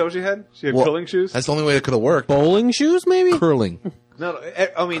that what she had? She had Well, curling shoes? That's the only way it could have worked. Bowling shoes, maybe? Curling. No,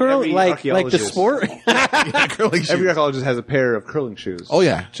 I mean, Curl, every like the archaeologist, sport? Curling shoes. every archaeologist has a pair of curling shoes. Oh,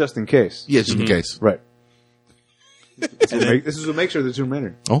 yeah. Just in case. Yeah, just in case. Right. This is what makes her the Tomb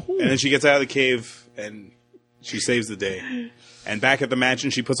Raider. Oh. And then she gets out of the cave, and she saves the day. And back at the mansion,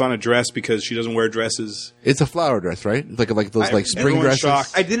 she puts on a dress because she doesn't wear dresses. It's a flower dress, right? It's like those like spring everyone's dresses.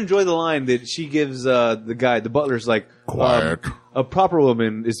 shocked. I did enjoy the line that she gives the guy, the butler's like, Quiet. a proper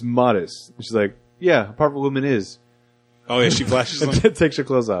woman is modest. And she's like, yeah, a proper woman is. Oh, yeah, she flashes them. Takes her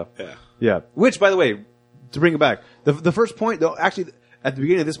clothes off. Yeah. Yeah. Which, by the way, to bring it back, the first point, though, actually, at the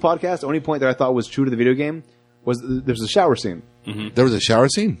beginning of this podcast, the only point that I thought was true to the video game was there's a shower scene. There was a shower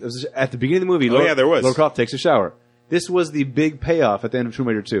scene. At the beginning of the movie, yeah, there was. Lara Croft takes a shower. This was the big payoff at the end of Tomb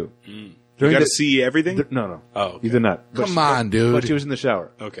Raider 2. You got to see everything? No. Oh, okay. You did not. But Come on, dude. But she was in the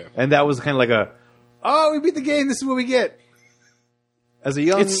shower. Okay. And that was kind of like we beat the game, this is what we get. As a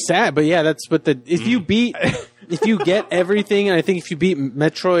young... It's sad, but yeah, that's what if you get everything, and I think if you beat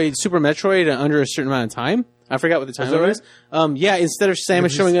Super Metroid under a certain amount of time, I forgot what the time that limit is. Yeah, instead of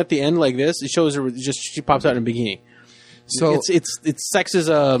Samus showing up at the end like this, it shows her she pops out in the beginning. So it's sex as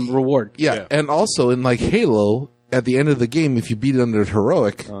a reward. yeah, and also in like Halo, at the end of the game, if you beat it under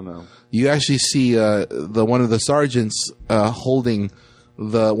heroic, Oh, no. you actually see the one of the sergeants holding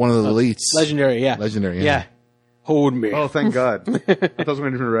one of the elites. Legendary, yeah. Legendary, yeah. Hold me. Oh, thank God. I thought it was going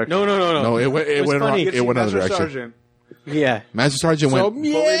in a different direction. No. No, it went was funny. it went another Master direction. Sergeant. Yeah. Master Sergeant So, went.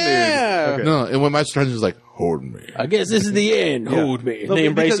 yeah. Okay. No, and when Master Sergeant was like, "Hold me." I guess this is the end. Yeah. Hold me. No, They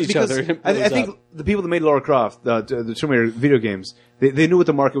embrace because- each other. I think the people that made Lara Croft, the Tomb Raider video games, they knew what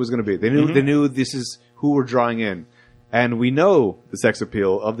the market was going to be. They knew this is who we're drawing in, and we know the sex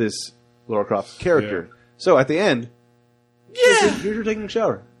appeal of this Lara Croft character. Yeah. So at the end, here's her taking a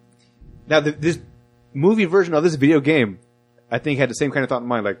shower. Now this movie version of this video game, I think, had the same kind of thought in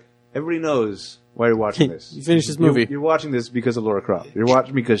mind. Like everybody knows why you're watching this. You finish this movie. You're watching this because of Lara Croft. You're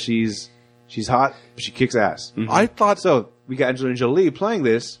watching because she's hot, but she kicks ass. I thought So we got Angelina Jolie playing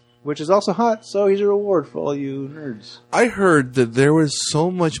this, which is also hot. So here's a reward for all you nerds. I heard that there was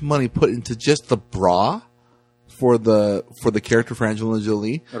so much money put into just the bra for the character for Angelina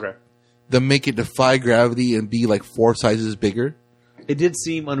Jolie Okay. to make it defy gravity and be like 4 sizes bigger. It did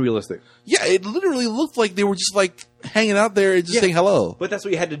seem unrealistic, Yeah, it literally looked like they were just like hanging out there and just saying hello. but that's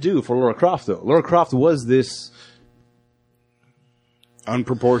what you had to do for Lara Croft, though. Lara Croft was this.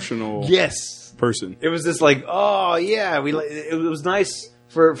 Unproportional Yes, person. it was this like, oh yeah, it was nice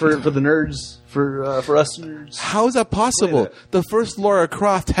for the nerds, for us nerds. How is that possible? Play The first Lara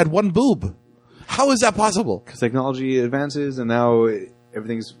Croft had 1 boob. How is that possible? Because technology advances, and now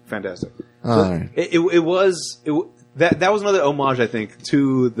everything's fantastic. All right. That was another homage, I think,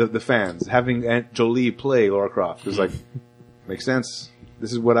 to the fans having Aunt Jolie play Lara Croft. It was like, makes sense.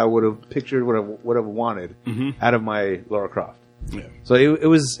 This is what I would have pictured, what I would have wanted out of my Lara Croft. Yeah. So it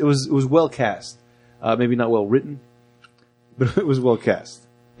was well cast, maybe not well written, but it was well cast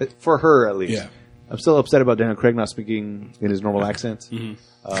for her at least. Yeah. I'm still upset about Daniel Craig not speaking in his normal accent.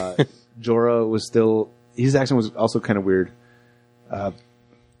 Jorah was still his accent was also kind of weird.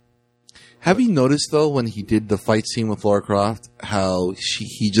 Have you noticed though when he did the fight scene with Lara Croft how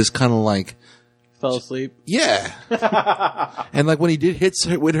he just kind of like Fell asleep. yeah, and like when he did hit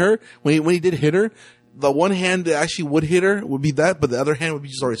her when he did hit her, the one hand that actually would hit her would be that, but the other hand would be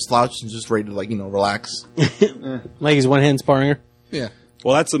just already slouched and just ready to relax. Like he's one hand sparring her. Yeah,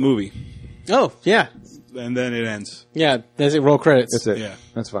 Well, that's the movie. Oh, yeah. And then it ends. Yeah, that's it. Roll credits. That's it. Yeah.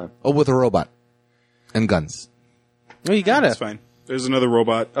 That's fine. oh, with a robot and guns. Oh, you got That's it. fine. There's another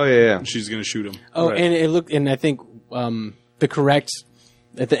robot. Oh yeah. She's going to shoot him. Oh, Right. and it looked, and I think the correct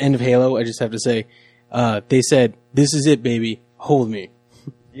at the end of Halo. I just have to say, they said, "This is it, baby. Hold me."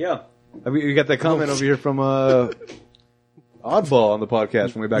 Yeah. I mean, you got that comment over here from Oddball on the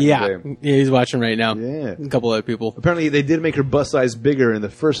podcast from way back Yeah, in the day. yeah, he's watching right now. Yeah. A couple other people. Apparently, they did make her bust size bigger in the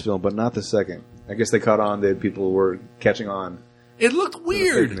first film, but not the second. I guess they caught on that people were catching on. It looked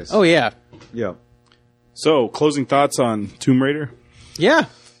weird. Fakeness. Oh yeah, Yeah. So, closing thoughts on Tomb Raider? yeah.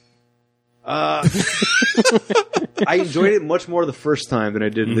 I enjoyed it much more the first time than I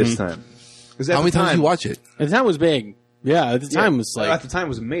did this time. 'Cause at How many the times did time- you watch it? And that was big. Yeah, at the time was at like the time it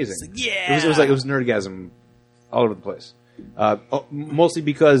was amazing. yeah. It was nerdgasm all over the place. Mostly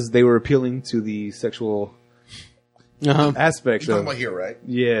because they were appealing to the sexual aspect You're of talking about here, right?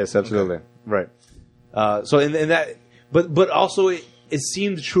 Yes, absolutely. Right. So in that, but also it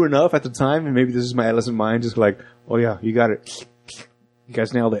seemed true enough at the time, and maybe this is my adolescent mind, just like, oh yeah, you got it. You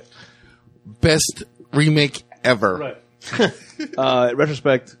guys nailed it. Best remake ever. Right.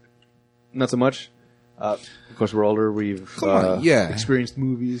 Retrospect, not so much. Of course, we're older. We've experienced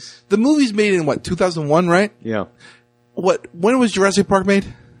movies. The movie's made in what, 2001, right? Yeah. When was Jurassic Park made?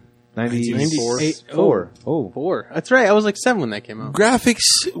 94. Oh. 4. That's right. I was like 7 when that came out. Graphics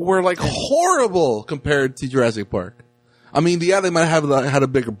were like horrible compared to Jurassic Park. I mean, they might have had a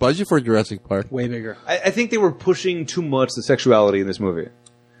bigger budget for Jurassic Park. Way bigger. I think they were pushing too much the sexuality in this movie.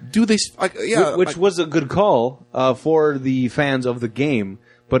 Do they? Which was a good call for the fans of the game,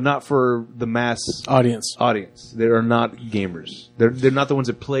 but not for the mass Audience. They are not gamers. They're not the ones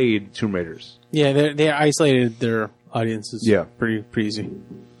that played Tomb Raiders. Yeah, they isolated their audiences. Yeah. Pretty easy.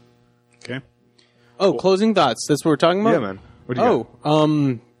 Okay. Oh, closing thoughts. That's what we're talking about? Yeah, man. What do you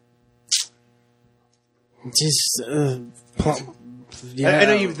got? Just, I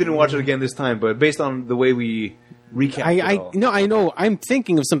know you didn't watch it again this time, but based on the way we recapped it all. I know. I'm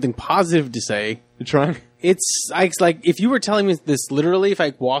thinking of something positive to say. You're trying? It's like if you were telling me this literally, if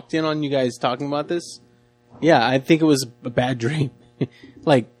I walked in on you guys talking about this, yeah, I think it was a bad dream.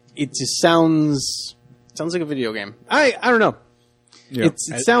 Like it just sounds like a video game. I don't know. Yeah. It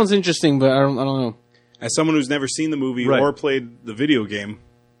sounds interesting, but I don't know. As someone who's never seen the movie Right. or played the video game,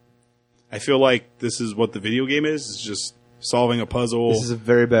 I feel like this is what the video game is. It's just solving a puzzle. This is a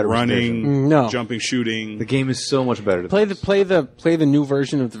very bad representation. running, No. jumping, shooting. The game is so much better. Play the new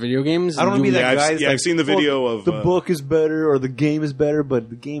version of the video games. I don't want to be that Yeah, guy. I've- that's yeah, like, I've seen the video "Oh, of, the book is better or the game is better, but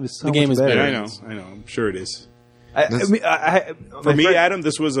the game is so The game much is better. better. I know. I'm sure it is. For For me, Adam,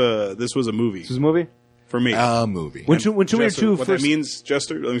 this was a movie. this was a movie. For me, a movie. When Tomb Raider Jester, 2 what first that means,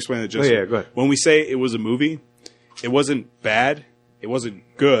 Jester. Let me explain it. Jester. yeah, go ahead. When we say it was a movie, it wasn't bad. It wasn't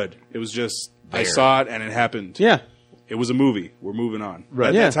good. It was just I saw it and it happened. Yeah. It was a movie. We're moving on.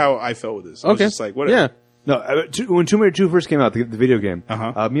 Right. That's Yeah. how I felt with this. I was Okay. just like, whatever. Yeah. No, when Tomb Raider 2 first came out, the video game,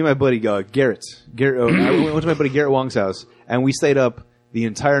 Uh-huh. me and my buddy Garrett, I went to my buddy Garrett Wong's house, and we stayed up the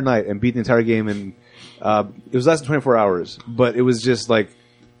entire night and beat the entire game, and it was less than 24 hours, but it was just like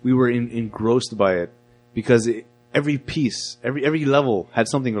we were engrossed by it because every piece, every level had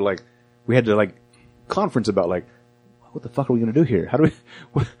something where like we had to like conference about like what the fuck are we going to do here? How do we?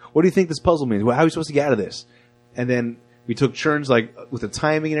 What do you think this puzzle means? How are we supposed to get out of this? And then we took turns like with the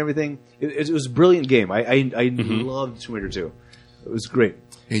timing and everything. It was a brilliant game. I loved Tomb Raider 2. It was great.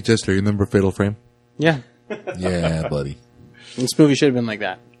 Hey, Chester, you remember Fatal Frame? Yeah. Yeah, buddy. This movie should have been like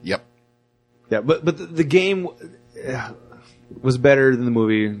that. Yep. Yeah, but the game was better than the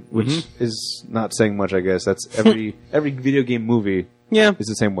movie, which is not saying much, I guess. That's every video game movie Yeah. is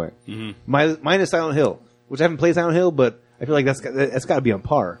the same way. Mine is Silent Hill, which I haven't played Silent Hill, but I feel like that's got to be on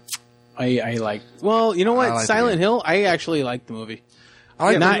par. I like. Well, you know what? I like Silent the Hill. I actually liked the movie. I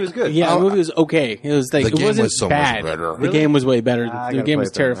like the movie was good. Yeah, the movie was okay. It was like The it game wasn't was so much bad. better. The game was way better. I The gotta game play was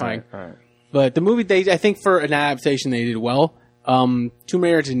it then. terrifying. All right. But the movie, I think for an adaptation, they did well. Tomb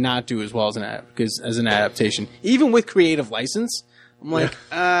Raider did not do as well as an adaptation, even with creative license. I'm like,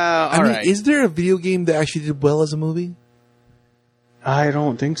 all I mean, right. is there a video game that actually did well as a movie? I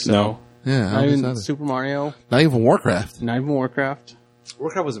don't think so. No. Yeah, Not I don't think even so. Super Mario. Not even Warcraft. Not even Warcraft.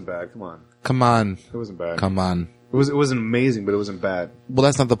 Warcraft wasn't bad. Come on, Come on. it wasn't bad. Come on. It wasn't amazing, but it wasn't bad. Well,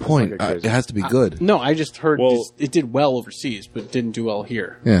 that's not the point. like a crazy. It has to be good. No, I just heard Well- it did well overseas, but didn't do well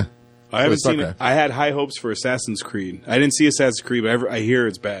here. Yeah. I haven't It's seen okay. it. I had high hopes for Assassin's Creed. I didn't see Assassin's Creed, but I hear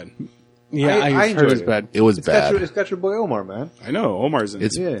it's bad. Yeah, I I heard enjoyed it was it. bad. It was It's got bad. it's got your boy Omar, man. I know Omar's in it.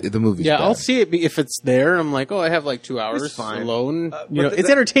 It's Yeah. the movie's Yeah, bad. I'll see it if it's there. I'm like, I have like 2 hours fine. alone. But It's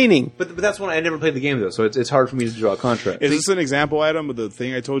that- entertaining. But that's when I never played the game though, so it's hard for me to draw a contrast. Is this an example, Adam, of the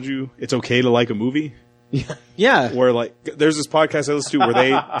thing I told you? It's okay to like a movie. Yeah, Where like, there's this podcast I listen to where they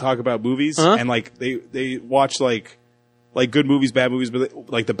talk about movies and like they watch like good movies, bad movies, but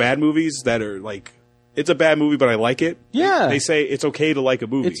like the bad movies that are like, it's a bad movie, but I like it. Yeah. They say it's okay to like a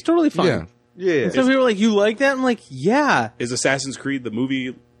movie. it's totally fun. Yeah. Yeah, Some people are like, you like that? I'm like, yeah. Is Assassin's Creed the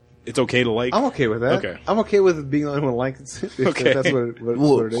movie? It's okay to like. I'm okay with that. Okay. I'm okay with being the only one who likes it. If Okay. that's what it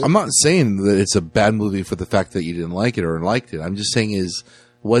Well, is. I'm not saying that it's a bad movie for the fact that you didn't like it or liked it. I'm just saying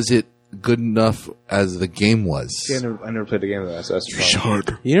was it good enough as the game was? See, I never played the game though. That's the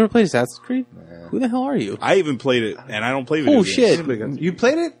problem. You never played Assassin's Creed? Who the hell are you? I even played it, and I don't play video Oh, games. shit. You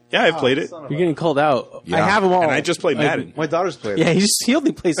played it? Yeah, I've played it, son of You're getting called out. Yeah. I have them all. and I just played Madden. My daughter's played Yeah, it. he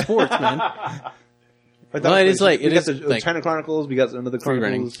only plays sports, man. Well, it is like we got the China Chronicles. We got another Free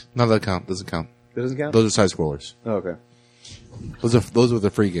running. Chronicles. No, that count. Doesn't count. That doesn't count. Those are side scrollers. Oh, okay. Those were the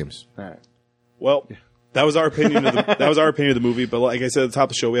free games. All right. Well, that was our opinion of the movie. But like I said at the top of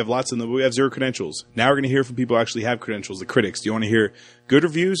the show, we have lots in the movie. We have 0 credentials. Now we're going to hear from people who actually have credentials, the critics. Do you want to hear good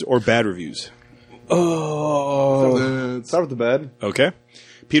reviews or bad reviews? Start with the bad. Okay.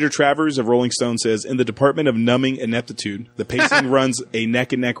 Peter Travers of Rolling Stone says, in the department of numbing ineptitude, the pacing runs a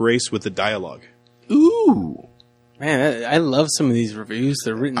neck-and-neck race with the dialogue. Ooh. Man, I love some of these reviews.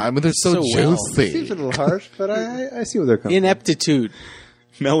 They're written They're so well. juicy. Seems a little harsh, but I see where they're coming. Ineptitude.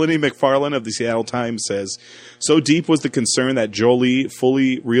 Melanie McFarlane of the Seattle Times says, so deep was the concern that Jolie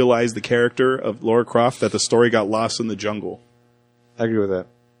fully realized the character of Lara Croft that the story got lost in the jungle. I agree with that.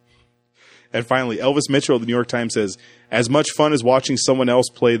 And finally, Elvis Mitchell of the New York Times says, as much fun as watching someone else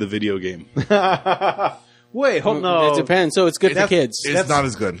play the video game. Wait, hold no. It depends. So it's good for kids. It's not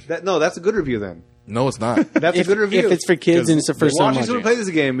as good. That's a good review then. No, it's not. That's a good review. If it's for kids and it's the first time watching someone play this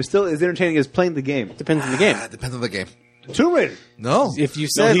game is still as entertaining as playing the game. depends on the game. It depends on the game. Tomb Raider. No. If you No,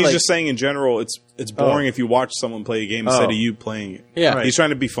 said he's like, just saying in general, it's boring if you watch someone play a game instead of you playing it. Yeah. Right. He's trying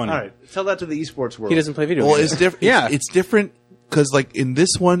to be funny. All right, tell that to the esports world. he doesn't play video Well, games. it's different. Yeah. It's different because, like, in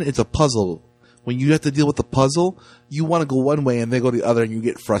this one, it's a puzzle. When you have to deal with the puzzle, you want to go one way and they go the other, and you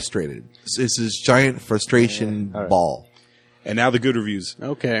get frustrated. It's this giant frustration ball. And now the good reviews.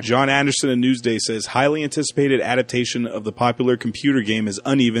 Okay. John Anderson of Newsday says, highly anticipated adaptation of the popular computer game is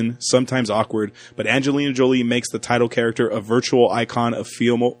uneven, sometimes awkward, but Angelina Jolie makes the title character a virtual icon of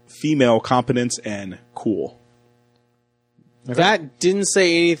female competence and cool. That didn't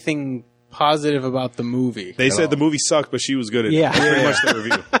say anything positive about the movie. They said the movie sucked, but she was good at it. That's pretty much the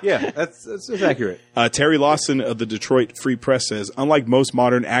review. Yeah, that's accurate. Terry Lawson of the Detroit Free Press says, unlike most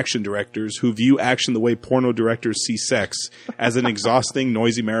modern action directors who view action the way porno directors see sex, as an exhausting,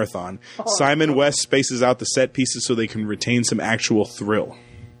 noisy marathon, Simon West spaces out the set pieces so they can retain some actual thrill.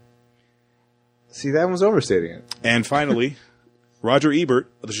 See, that one's overstating it. And finally, Roger Ebert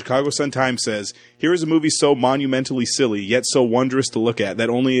of the Chicago Sun-Times says, here is a movie so monumentally silly, yet so wondrous to look at, that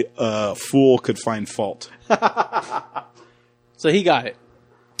only a fool could find fault. So he got it.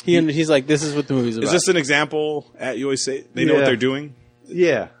 He's like, this is what the movie's about. Is this an example? You always say they know what they're doing?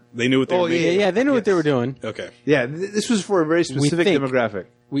 Yeah. They knew what they were doing? Yeah, they knew what they were doing. Okay. Yeah, this was for a very specific think. demographic.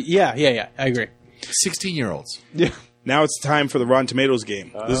 Yeah, I agree. 16-year-olds. Yeah. Now it's time for the Rotten Tomatoes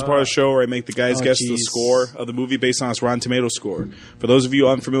game. This is part of the show where I make the guys guess the score of the movie based on its Rotten Tomatoes score. For those of you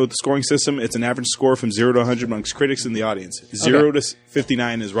unfamiliar with the scoring system, it's an average score from 0 to 100 amongst critics in the audience. 0 to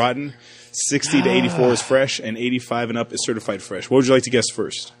 59 is rotten, 60 to 84 is fresh, and 85 and up is certified fresh. What would you like to guess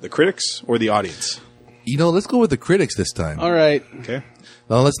first, the critics or the audience? You know, let's go with the critics this time. All right. Okay.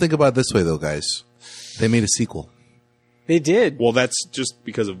 Now, let's think about it this way, though, guys. They made a sequel. They did. Well, that's just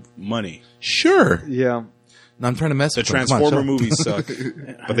because of money. Sure. Yeah. No, I'm trying to mess The with them. Come on, Transformer show. movies suck,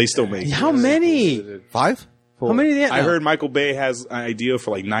 but they still make it. How many? 5? How many? Did I heard Michael Bay has an idea for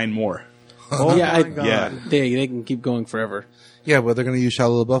like 9 more. Oh Yeah, my God. Yeah. They can keep going forever. Yeah, but they're going to use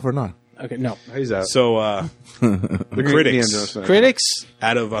Shia LaBeouf or not. Okay, no. He's out. So, the critics, Critics?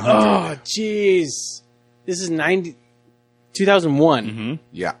 out of 100. Oh, jeez. This is 2001. Mm-hmm.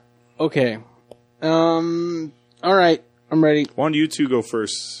 Yeah. Okay. All right. I'm ready. Why don't you two go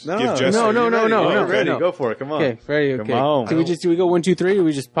first? No, Give Jess no, a- no, no, no, Ready, no, ready. no. Go for it. Come on. Okay, ready. Okay. Come on. Do we go 1, 2, 3, or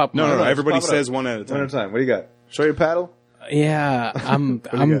we just pop? No, no, no. No, Everybody just pop it says up. one at a One at a time. time. What do you got? Show your paddle. Yeah, I'm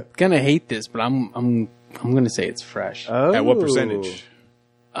got? gonna hate this, but I'm gonna say it's fresh. Oh. At what percentage?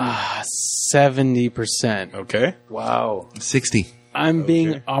 70%. Okay. Wow. 60. I'm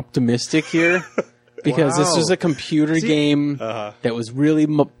being optimistic here because this Wow. was a computer game that was really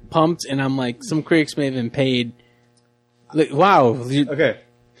pumped, and I'm like, some critics may have been paid. Like, wow. Okay.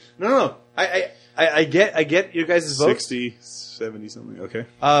 No. I get your guys' votes. 60, 70 something. Okay.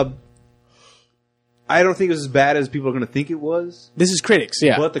 I don't think it was as bad as people are going to think it was. This is critics,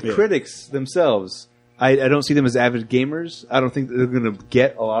 yeah. But the critics themselves, I don't see them as avid gamers. I don't think they're going to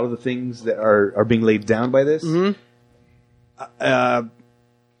get a lot of the things that are being laid down by this. Mm-hmm.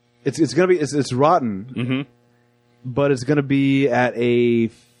 It's going to be it's rotten, but it's going to be at a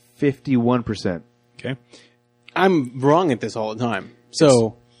 51%. Okay. I'm wrong at this all the time.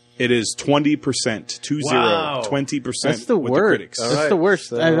 So It is 20%. 20. Wow. 20% that's the with worst. the critics. That's right. the worst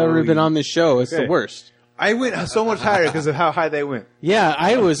So I've ever been on this show. It's Okay. the worst. I went so much higher because of how high they went. Yeah,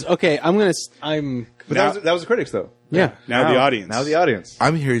 I was okay. I'm But Now- that was the critics, though. yeah Now the audience. Now the audience.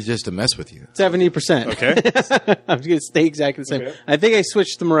 I'm here just to mess with you. 70%. Okay. I'm going to stay exactly the same. Okay. I think I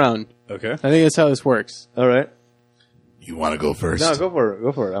switched them around. Okay. I think that's how this works. All right. You want to go first? No, go for it.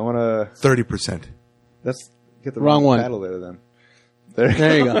 Go for it. I want to. 30%. Let's get the Wrong one. paddle there then.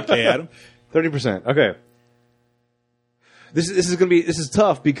 There you go. Okay, Adam. 30%. Okay. This is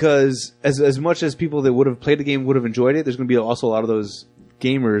tough because as much as people that would have played the game would have enjoyed it, there's going to be also a lot of those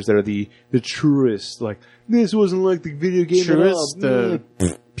gamers that are the truest. Like, this wasn't like the video game Truest, the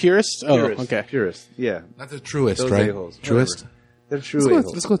purist. Oh, Purist. okay. Purist. Yeah. Not the truest, Those right? a-holes. Truest. Whatever. They're true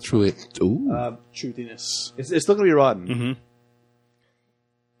a-holes. Let's go truest. Ooh. Truthiness. It's still going to be rotten. Mm-hmm.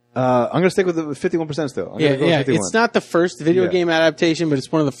 I'm going to stick with the 51% still. I'm Yeah, gonna go with yeah. 51. It's not the first video Yeah. game adaptation, but it's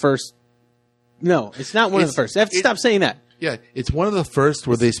one of the first. No, it's not one of the first. I have to stop saying that. Yeah, it's one of the first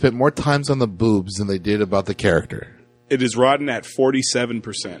where they spent more times on the boobs than they did about the character. It is rotten at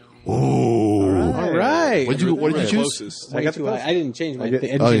 47%. Ooh. All right. What did you choose? Closest. Way too high. I didn't change my thing. I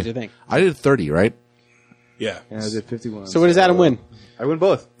didn't Oh, change yeah. the thing. I did 30, right? Yeah. Yeah, I did 51. So what does Adam win? I win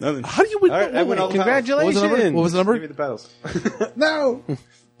both. Nothing. How do you win? All right, I win all the Congratulations. What was the number? Give me the paddles. No.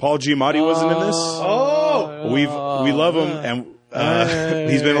 Paul Giamatti wasn't in this. Oh. We love him, and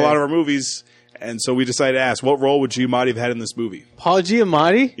he's been in a lot of our movies. And so we decided to ask, what role would Giamatti have had in this movie? Paul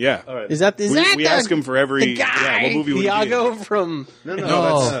Giamatti? Yeah. All right. Is that We the ask him for every the guy? yeah, what movie would he be in? Iago from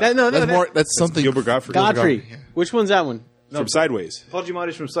No. That's something. Gilbert Gottfried. Godfrey. Which one's that one? From Sideways. Paul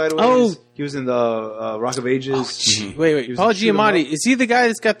Giamatti's from Sideways. Oh. He was in the Rock of Ages. Wait. was Paul in Shoot 'em Giamatti. Up. Is he the guy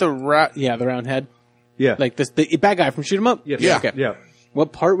that's got the round head? Yeah. Like this, the bad guy from Shoot 'em Up? Yes. Yeah. Okay. Yeah.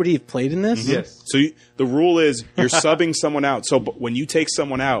 What part would he have played in this? Yes. So the rule is you're subbing someone out. So when you take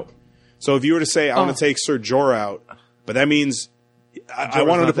someone out, so if you were to say, I want to take Ser Jorah out, but that means I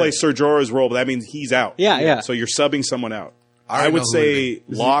want him to not play there. Ser Jorah's role, but that means he's out. Yeah. So you're subbing someone out. I I would know who say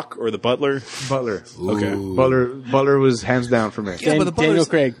Locke or the butler. Butler. Okay. Butler was hands down for me. Yeah, but the Daniel Butler's-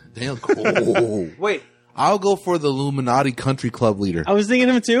 Craig. Daniel Craig. Wait. I'll go for the Illuminati Country Club leader. I was thinking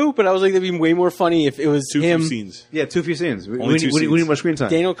him too, but I was like, that'd be way more funny if it was Too him, few scenes. Yeah, too few scenes. We Only two need scenes. more screen time.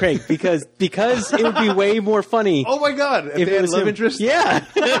 Daniel Craig, because it would be way more funny Oh my god! If if they it had was love him. interest. Yeah.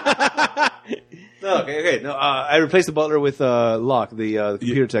 No, okay. No, I replaced the Butler with Locke, the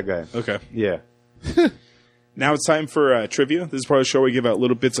computer tech guy. Okay. Yeah. Now it's time for trivia. This is part of the show where we give out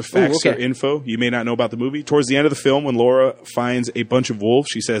little bits of facts okay. or info you may not know about the movie. Towards the end of the film, when Laura finds a bunch of wolves,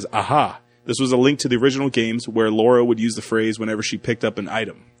 she says, "Aha." This was a link to the original games where Laura would use the phrase whenever she picked up an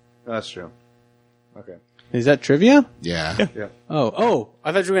item. That's true. Okay. Is that trivia? Yeah. Yeah. Oh.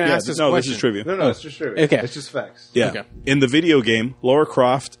 I thought you were going to ask this No, question. this is trivia. No, it's just trivia. Okay. It's just facts. Yeah. Okay. In the video game, Lara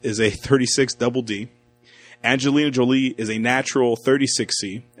Croft is a 36 double D. Angelina Jolie is a natural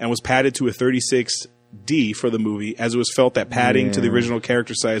 36C and was padded to a 36D for the movie as it was felt that padding to the original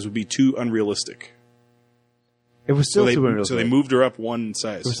character size would be too unrealistic. It was still So too unrealistic. they moved her up one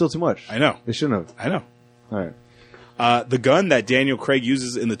size. It was still too much. I know. They shouldn't have. I know. All right. The gun that Daniel Craig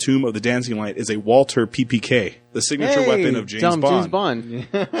uses in the Tomb of the Dancing Light is a Walter PPK, the signature Hey, weapon of James Bond. James Bond.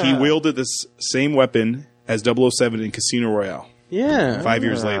 He wielded this same weapon as 007 in Casino Royale Yeah. 5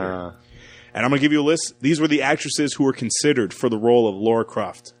 years later. And I'm going to give you a list. These were the actresses who were considered for the role of Lara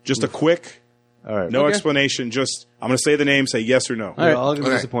Croft. Just a quick, All right. no Okay. explanation. Just, I'm going to say the name, say yes or no. They're all going to be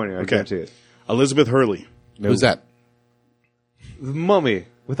Okay. disappointing. I Okay. guarantee it. Elizabeth Hurley. Who's that? The mummy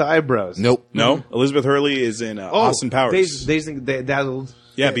with the eyebrows. Nope. No. Elizabeth Hurley is in Austin Powers. Dazzled.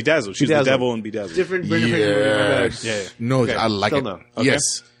 Yeah, Bedazzled. She's Bedazzled. the devil in Bedazzled. Different Brendan Fraser movie. My bad. Yeah, No, Okay, I like still it. no. Okay. Yes.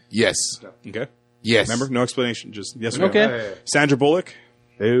 Yes. yeah. Okay. Yes. Remember? No explanation. Just yes or no. Okay. Yeah. Sandra Bullock.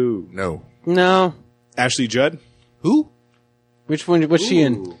 No. No. No. Ashley Judd. Who? Which one? What's she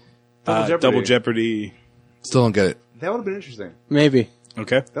in? Ooh. Double Jeopardy. Double Jeopardy. Still don't get it. That would have been interesting. Okay. Maybe.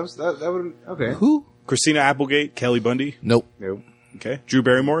 That would have. Okay. Who? Christina Applegate. Kelly Bundy. Nope. Nope. Okay. Drew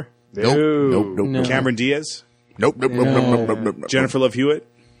Barrymore. Nope. Nope. Nope. No. Nope. Cameron Diaz. Nope. Nope. Nope. Nope. Nope. Nope. Nope. Nope. Jennifer Love Hewitt.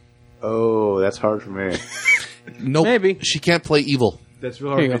 Oh, that's hard for me. Nope. Maybe. She can't play evil. That's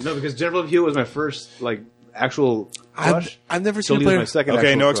real Here hard you for me. go. No, because Jennifer Love Hewitt was my first actual crush. I've never seen Jolie her play. was my second. Okay.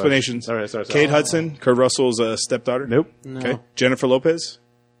 actual No crush. explanations. Sorry. Kate Hudson. Kurt Russell's stepdaughter. Nope. Okay. Jennifer Lopez.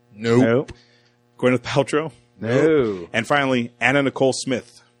 Nope. Nope. Gwyneth Paltrow. No. And finally, Anna Nicole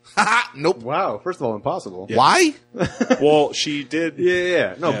Smith. Nope. Wow. First of all, impossible. Why? Well, she did.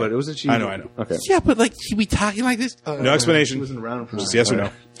 Yeah. No, Yeah. but it wasn't she. I know. Okay. Yeah, but like she be talking like this. No explanation. She wasn't around for Just yes or no.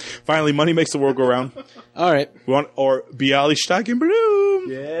 Finally, money makes the world go round. All right. We want or Bialystok in Bloom.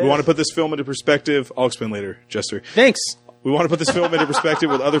 Yes. We want to put this film into perspective. I'll explain later, Jester. Thanks. We want to put this film into perspective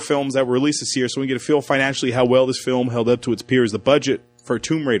with other films that were released this year, so we can get a feel financially how well this film held up to its peers. The budget for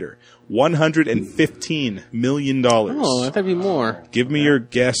Tomb Raider: $115 million. Oh, I thought it'd be more. Give me your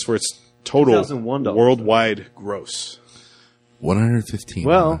guess for its total $1,001. worldwide gross. 115.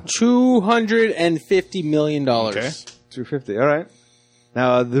 Well, $250 million. Okay. 250. All right.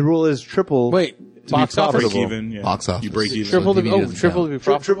 Now the rule is triple. Wait, box office? Break Profitable. even. Yeah. Box office. You break even. Triple to TV be doesn't triple to count. be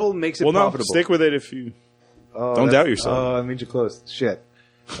profitable. Triple makes it Well, no, profitable. stick with it if you. Oh, don't that's- doubt yourself. Oh, that means you're close. Shit.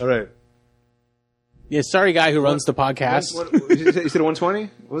 All right. Yeah, sorry, guy who runs the podcast. You said 120?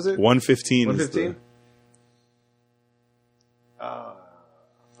 What was it? 115. 115? All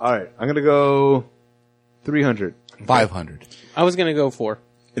right. I'm going to go 300. 500. I was going to go 4.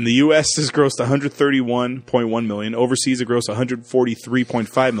 In the U.S., this grossed 131.1 million. Overseas, it grossed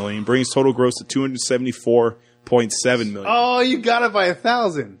 143.5 million, brings total gross to 274.7 million. Oh, you got it by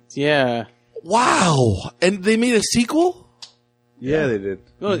 1,000. Yeah. Wow. And they made a sequel? Yeah, they did.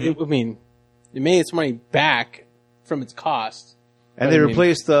 Well, I mean, it made its money back from its cost. And they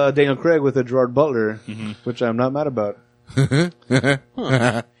replaced Daniel Craig with a Gerard Butler, which I'm not mad about. Actually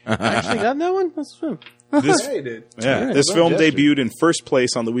got that one? That's true. This, Yeah, he did. yeah, this film debuted in first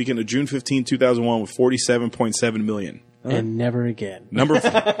place on the weekend of June 15, 2001 with 47.7 million. And never again. Number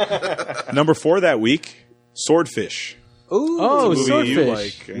 4 that week, Swordfish. Ooh. Oh, Movie you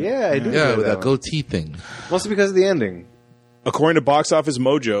Swordfish. like. Yeah, I do. Yeah, enjoy with that one. goatee thing. Mostly because of the ending. According to Box Office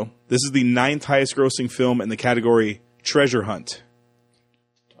Mojo, this is the 9th highest grossing film in the category Treasure Hunt.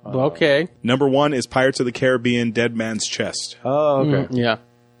 Okay. Number 1 is Pirates of the Caribbean, Dead Man's Chest. Oh, okay. Yeah.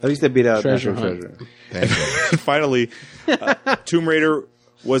 At least they beat out Treasure National Hunt. Treasure. And finally, Tomb Raider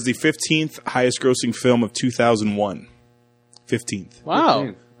was the 15th highest grossing film of 2001. 15th.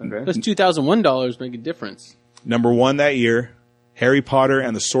 Wow. Okay. Those $2,001 make a difference. Number 1 that year, Harry Potter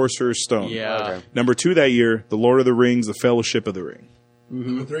and the Sorcerer's Stone. Yeah. Okay. Number 2 that year, The Lord of the Rings, The Fellowship of the Ring.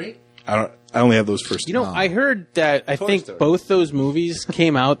 Number 3? I only have those first. You know, I heard that I think Story. both those movies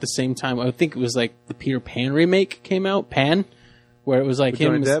came out at the same time. I think it was like the Peter Pan remake came out, Pan, where it was like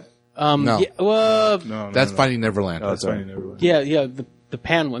Johnny him. Depp? No. Yeah, well, No, That's Finding Neverland. That's fine. Never. yeah, the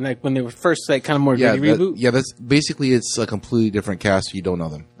Pan one, like when they were first like kind of more Yeah, gritty reboot. that's basically it's a completely different cast. You don't know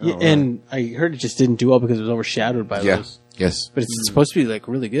them. Yeah, and I heard it just didn't do well because it was overshadowed by Yeah. those. Yes. But it's supposed to be like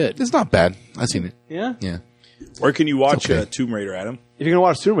really good. It's not bad. I've seen it. Yeah. Yeah. Where can you watch okay. Tomb Raider, Adam? If you're going to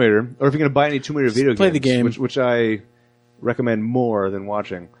watch Tomb Raider, or if you're going to buy any Tomb Raider video games, play the game. which I recommend more than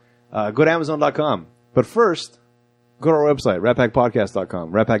watching, go to Amazon.com. But first, go to our website,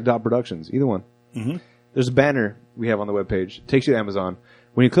 ratpackpodcast.com, ratpack.productions, either one. Mm-hmm. There's a banner we have on the webpage. It takes you to Amazon.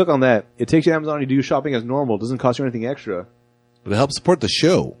 When you click on that, it takes you to Amazon. You do your shopping as normal. It doesn't cost you anything extra. But it helps support the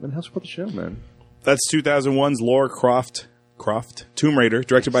show. And it helps support the show, man. That's 2001's Lara Croft, Tomb Raider,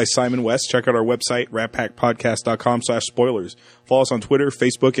 directed by Simon West. Check out our website, ratpackpodcast.com/spoilers. Follow us on Twitter,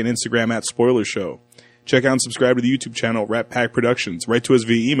 Facebook, and Instagram at Spoiler Show. Check out and subscribe to the YouTube channel, Rat Pack Productions. Write to us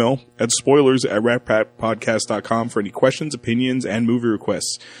via email at spoilers@ratpackpodcast.com for any questions, opinions, and movie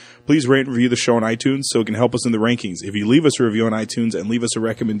requests. Please rate and review the show on iTunes so it can help us in the rankings. If you leave us a review on iTunes and leave us a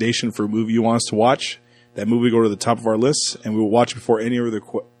recommendation for a movie you want us to watch, that movie will go to the top of our list, and we will watch it before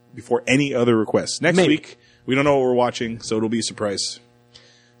any other requests. Next week, we don't know what we're watching, so it'll be a surprise.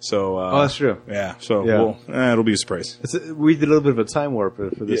 So, Oh, that's true. yeah. So Yeah. it'll be a surprise. We did a little bit of a time warp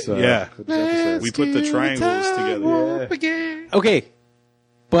for this. Yeah. For this episode. We put the triangles together. Okay,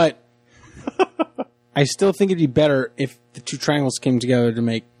 but I still think it'd be better if the two triangles came together to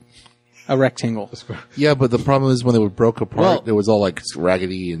make a rectangle. Yeah, but the problem is when they were broke apart, Well- it was all like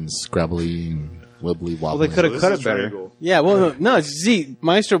raggedy and scrabbly and wibbly Well, wobbly. they could have This cut is it better. triangle. Yeah, well, no. See,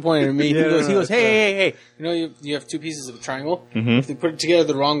 Maestro pointed at me. Yeah, he goes, no, hey. You know, you have two pieces of a triangle. If they put it together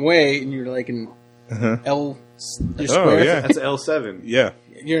the wrong way, and you're like an L, you're square. yeah. That's L7. Yeah.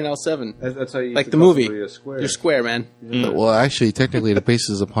 You're an L7. That's how you Like used the to call movie. somebody a square. You're square, man. Well, actually, technically, it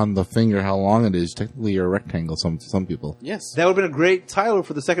bases upon the finger how long it is. Technically, you're a rectangle. Some people. Yes. That would have been a great title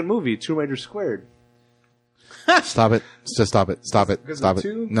for the second movie, Tomb Raider Squared. Stop it! Just stop it! Stop it! Because Stop of it!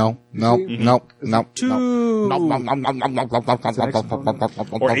 two? No!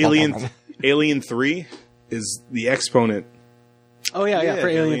 Or Alien 3 is the exponent. Oh yeah, for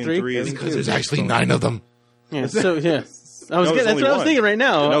Alien 3. is Because there's actually 9 of them. Yeah. So yeah, there's that's only what I was one. thinking right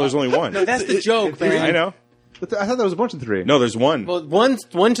now. No, there's only one. No, that's the joke, man. I know. But I thought there was a bunch of 3. No, there's one. Well, one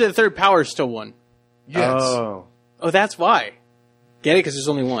to the third power is still one. Yes. Oh. Oh, that's why. Get it? Because there's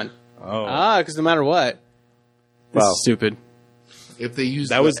only one. Oh. Because no matter what, this Wow. is stupid. If they use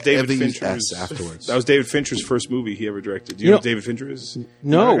That was if David they use Fincher's. S afterwards. That was David Fincher's first movie he ever directed. Do you You know know- what David Fincher is? I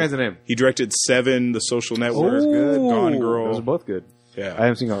No. recognize the name. He directed Seven, The Social Network, Oh. Good. Gone Those Girl. are both good. Yeah. I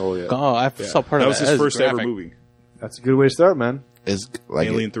haven't seen Gone Girl yet. Oh, I Yeah. saw part that of was that. his That first ever graphic. movie. That's a good way to start, man. Is like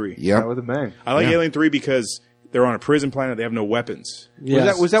Alien 3. Yeah. Yeah. With a bang. I like Yeah. Alien 3 because they're on a prison planet. They have no weapons.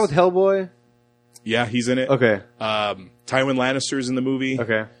 Yes. Was that with Hellboy? Yeah, he's in it. Okay. Tywin Lannister's in the movie.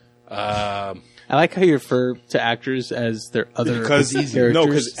 Okay. I like how you refer to actors as their other Because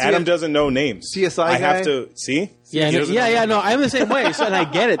characters. Adam doesn't know names. CSI I have guy? to see. Yeah, He doesn't know yeah, names. no, I'm the same way, so, and I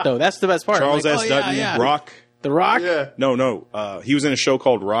get it though. That's the best part. Charles I'm S. like, Dutton, yeah. Brock The Rock? Yeah. No. He was in a show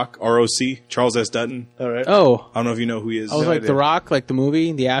called Rock, R-O-C, Charles S. Dutton. All right. Oh. I don't know if you know who he is. I was like, The Rock, like the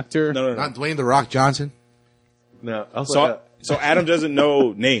movie, the actor? No. Not Dwayne The Rock Johnson. No. I was like, So Adam doesn't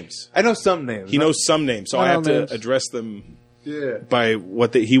know names. I know some names. He knows some names, so I have names. to address them Yeah. by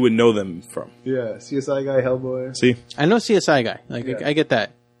what he would know them from. Yeah. CSI guy, Hellboy. See? I know CSI guy. Like, Yeah. I get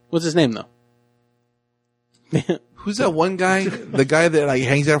that. What's his name, though? Who's that one guy? The guy that like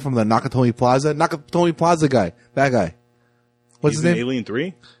hangs out from the Nakatomi Plaza? Nakatomi Plaza guy. That guy. What's He's his in name? Alien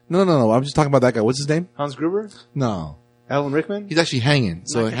 3? No. I'm just talking about that guy. What's his name? Hans Gruber? No. Alan Rickman? He's actually hanging.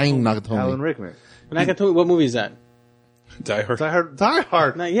 So hanging Nakatomi. Alan Rickman. Nakatomi, what movie is that? Die Hard. Die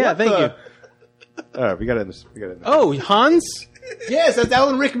Hard. Yeah, thank you. All right, we got it. Oh, Hans? Yes, that's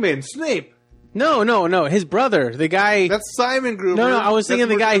Alan Rickman. Snape. No. His brother, the guy. That's Simon Gruber. No, I was thinking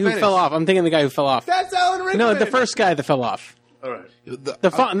That's the guy who Venice. fell off. I'm thinking the guy who fell off. That's Alan Rickman. No, the first guy that fell off. All right.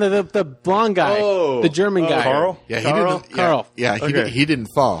 The blonde guy. Oh. The German guy. Carl? Yeah, he Carl? didn't. Carl. Yeah, he didn't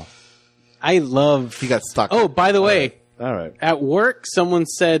fall. I love. He got stuck. Oh, by the way, All right. at work, someone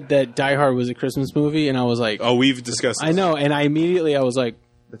said that Die Hard was a Christmas movie, and I was like, Oh, we've discussed this. I know, and I was like,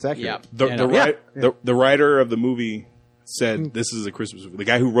 That's accurate. yeah. The writer of the movie said this is a Christmas movie. The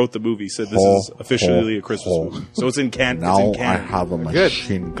guy who wrote the movie said this is officially a Christmas movie. So it's in canon. Now It's in I canon. have a Good.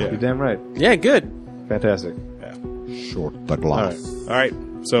 machine You're gun. damn right. Yeah, good. Fantastic. Short the glass. All right.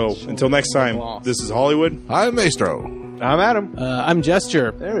 So until next time, this is Hollywood. I'm Maestro. I'm Adam. I'm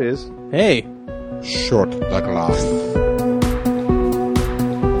Gesture. There he is. Hey. Short the glass.